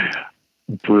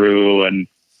brew and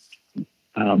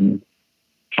come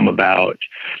about?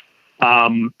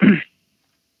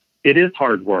 It is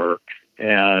hard work,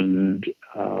 and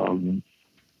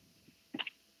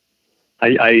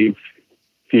I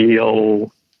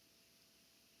feel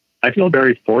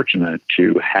very fortunate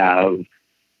to have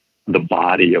the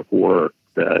body of work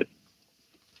that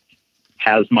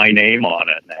has my name on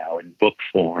it now in book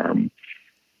form.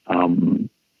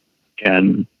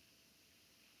 And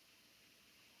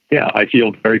I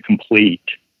feel very complete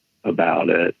about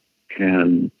it.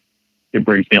 And it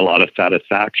brings me a lot of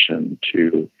satisfaction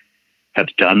to have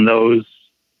done those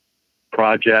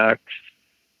projects,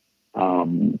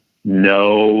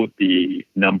 know the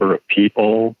number of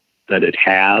people that it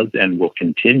has and will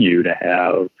continue to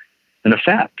have an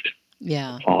effect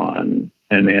on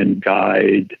and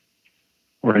guide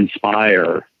or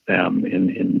inspire them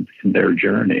in their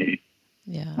journey.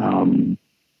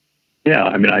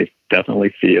 I mean, I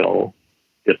definitely feel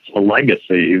it's a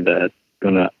legacy that's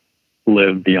going to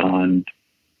live beyond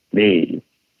me.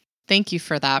 Thank you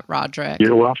for that, Roderick.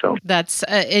 You're welcome. That's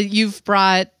you've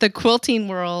brought the quilting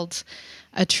world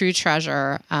a true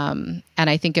treasure, and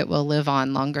I think it will live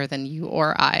on longer than you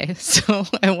or I. So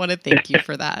I want to thank you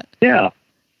for that. Yeah,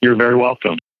 you're very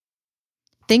welcome.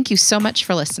 Thank you so much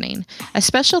for listening. A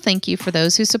special thank you for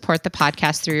those who support the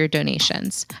podcast through your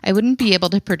donations. I wouldn't be able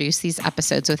to produce these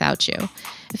episodes without you.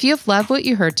 If you have loved what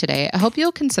you heard today, I hope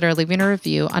you'll consider leaving a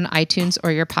review on iTunes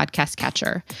or your podcast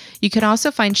catcher. You can also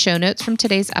find show notes from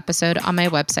today's episode on my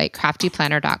website,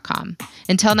 craftyplanner.com.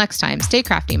 Until next time, stay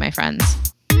crafty, my friends.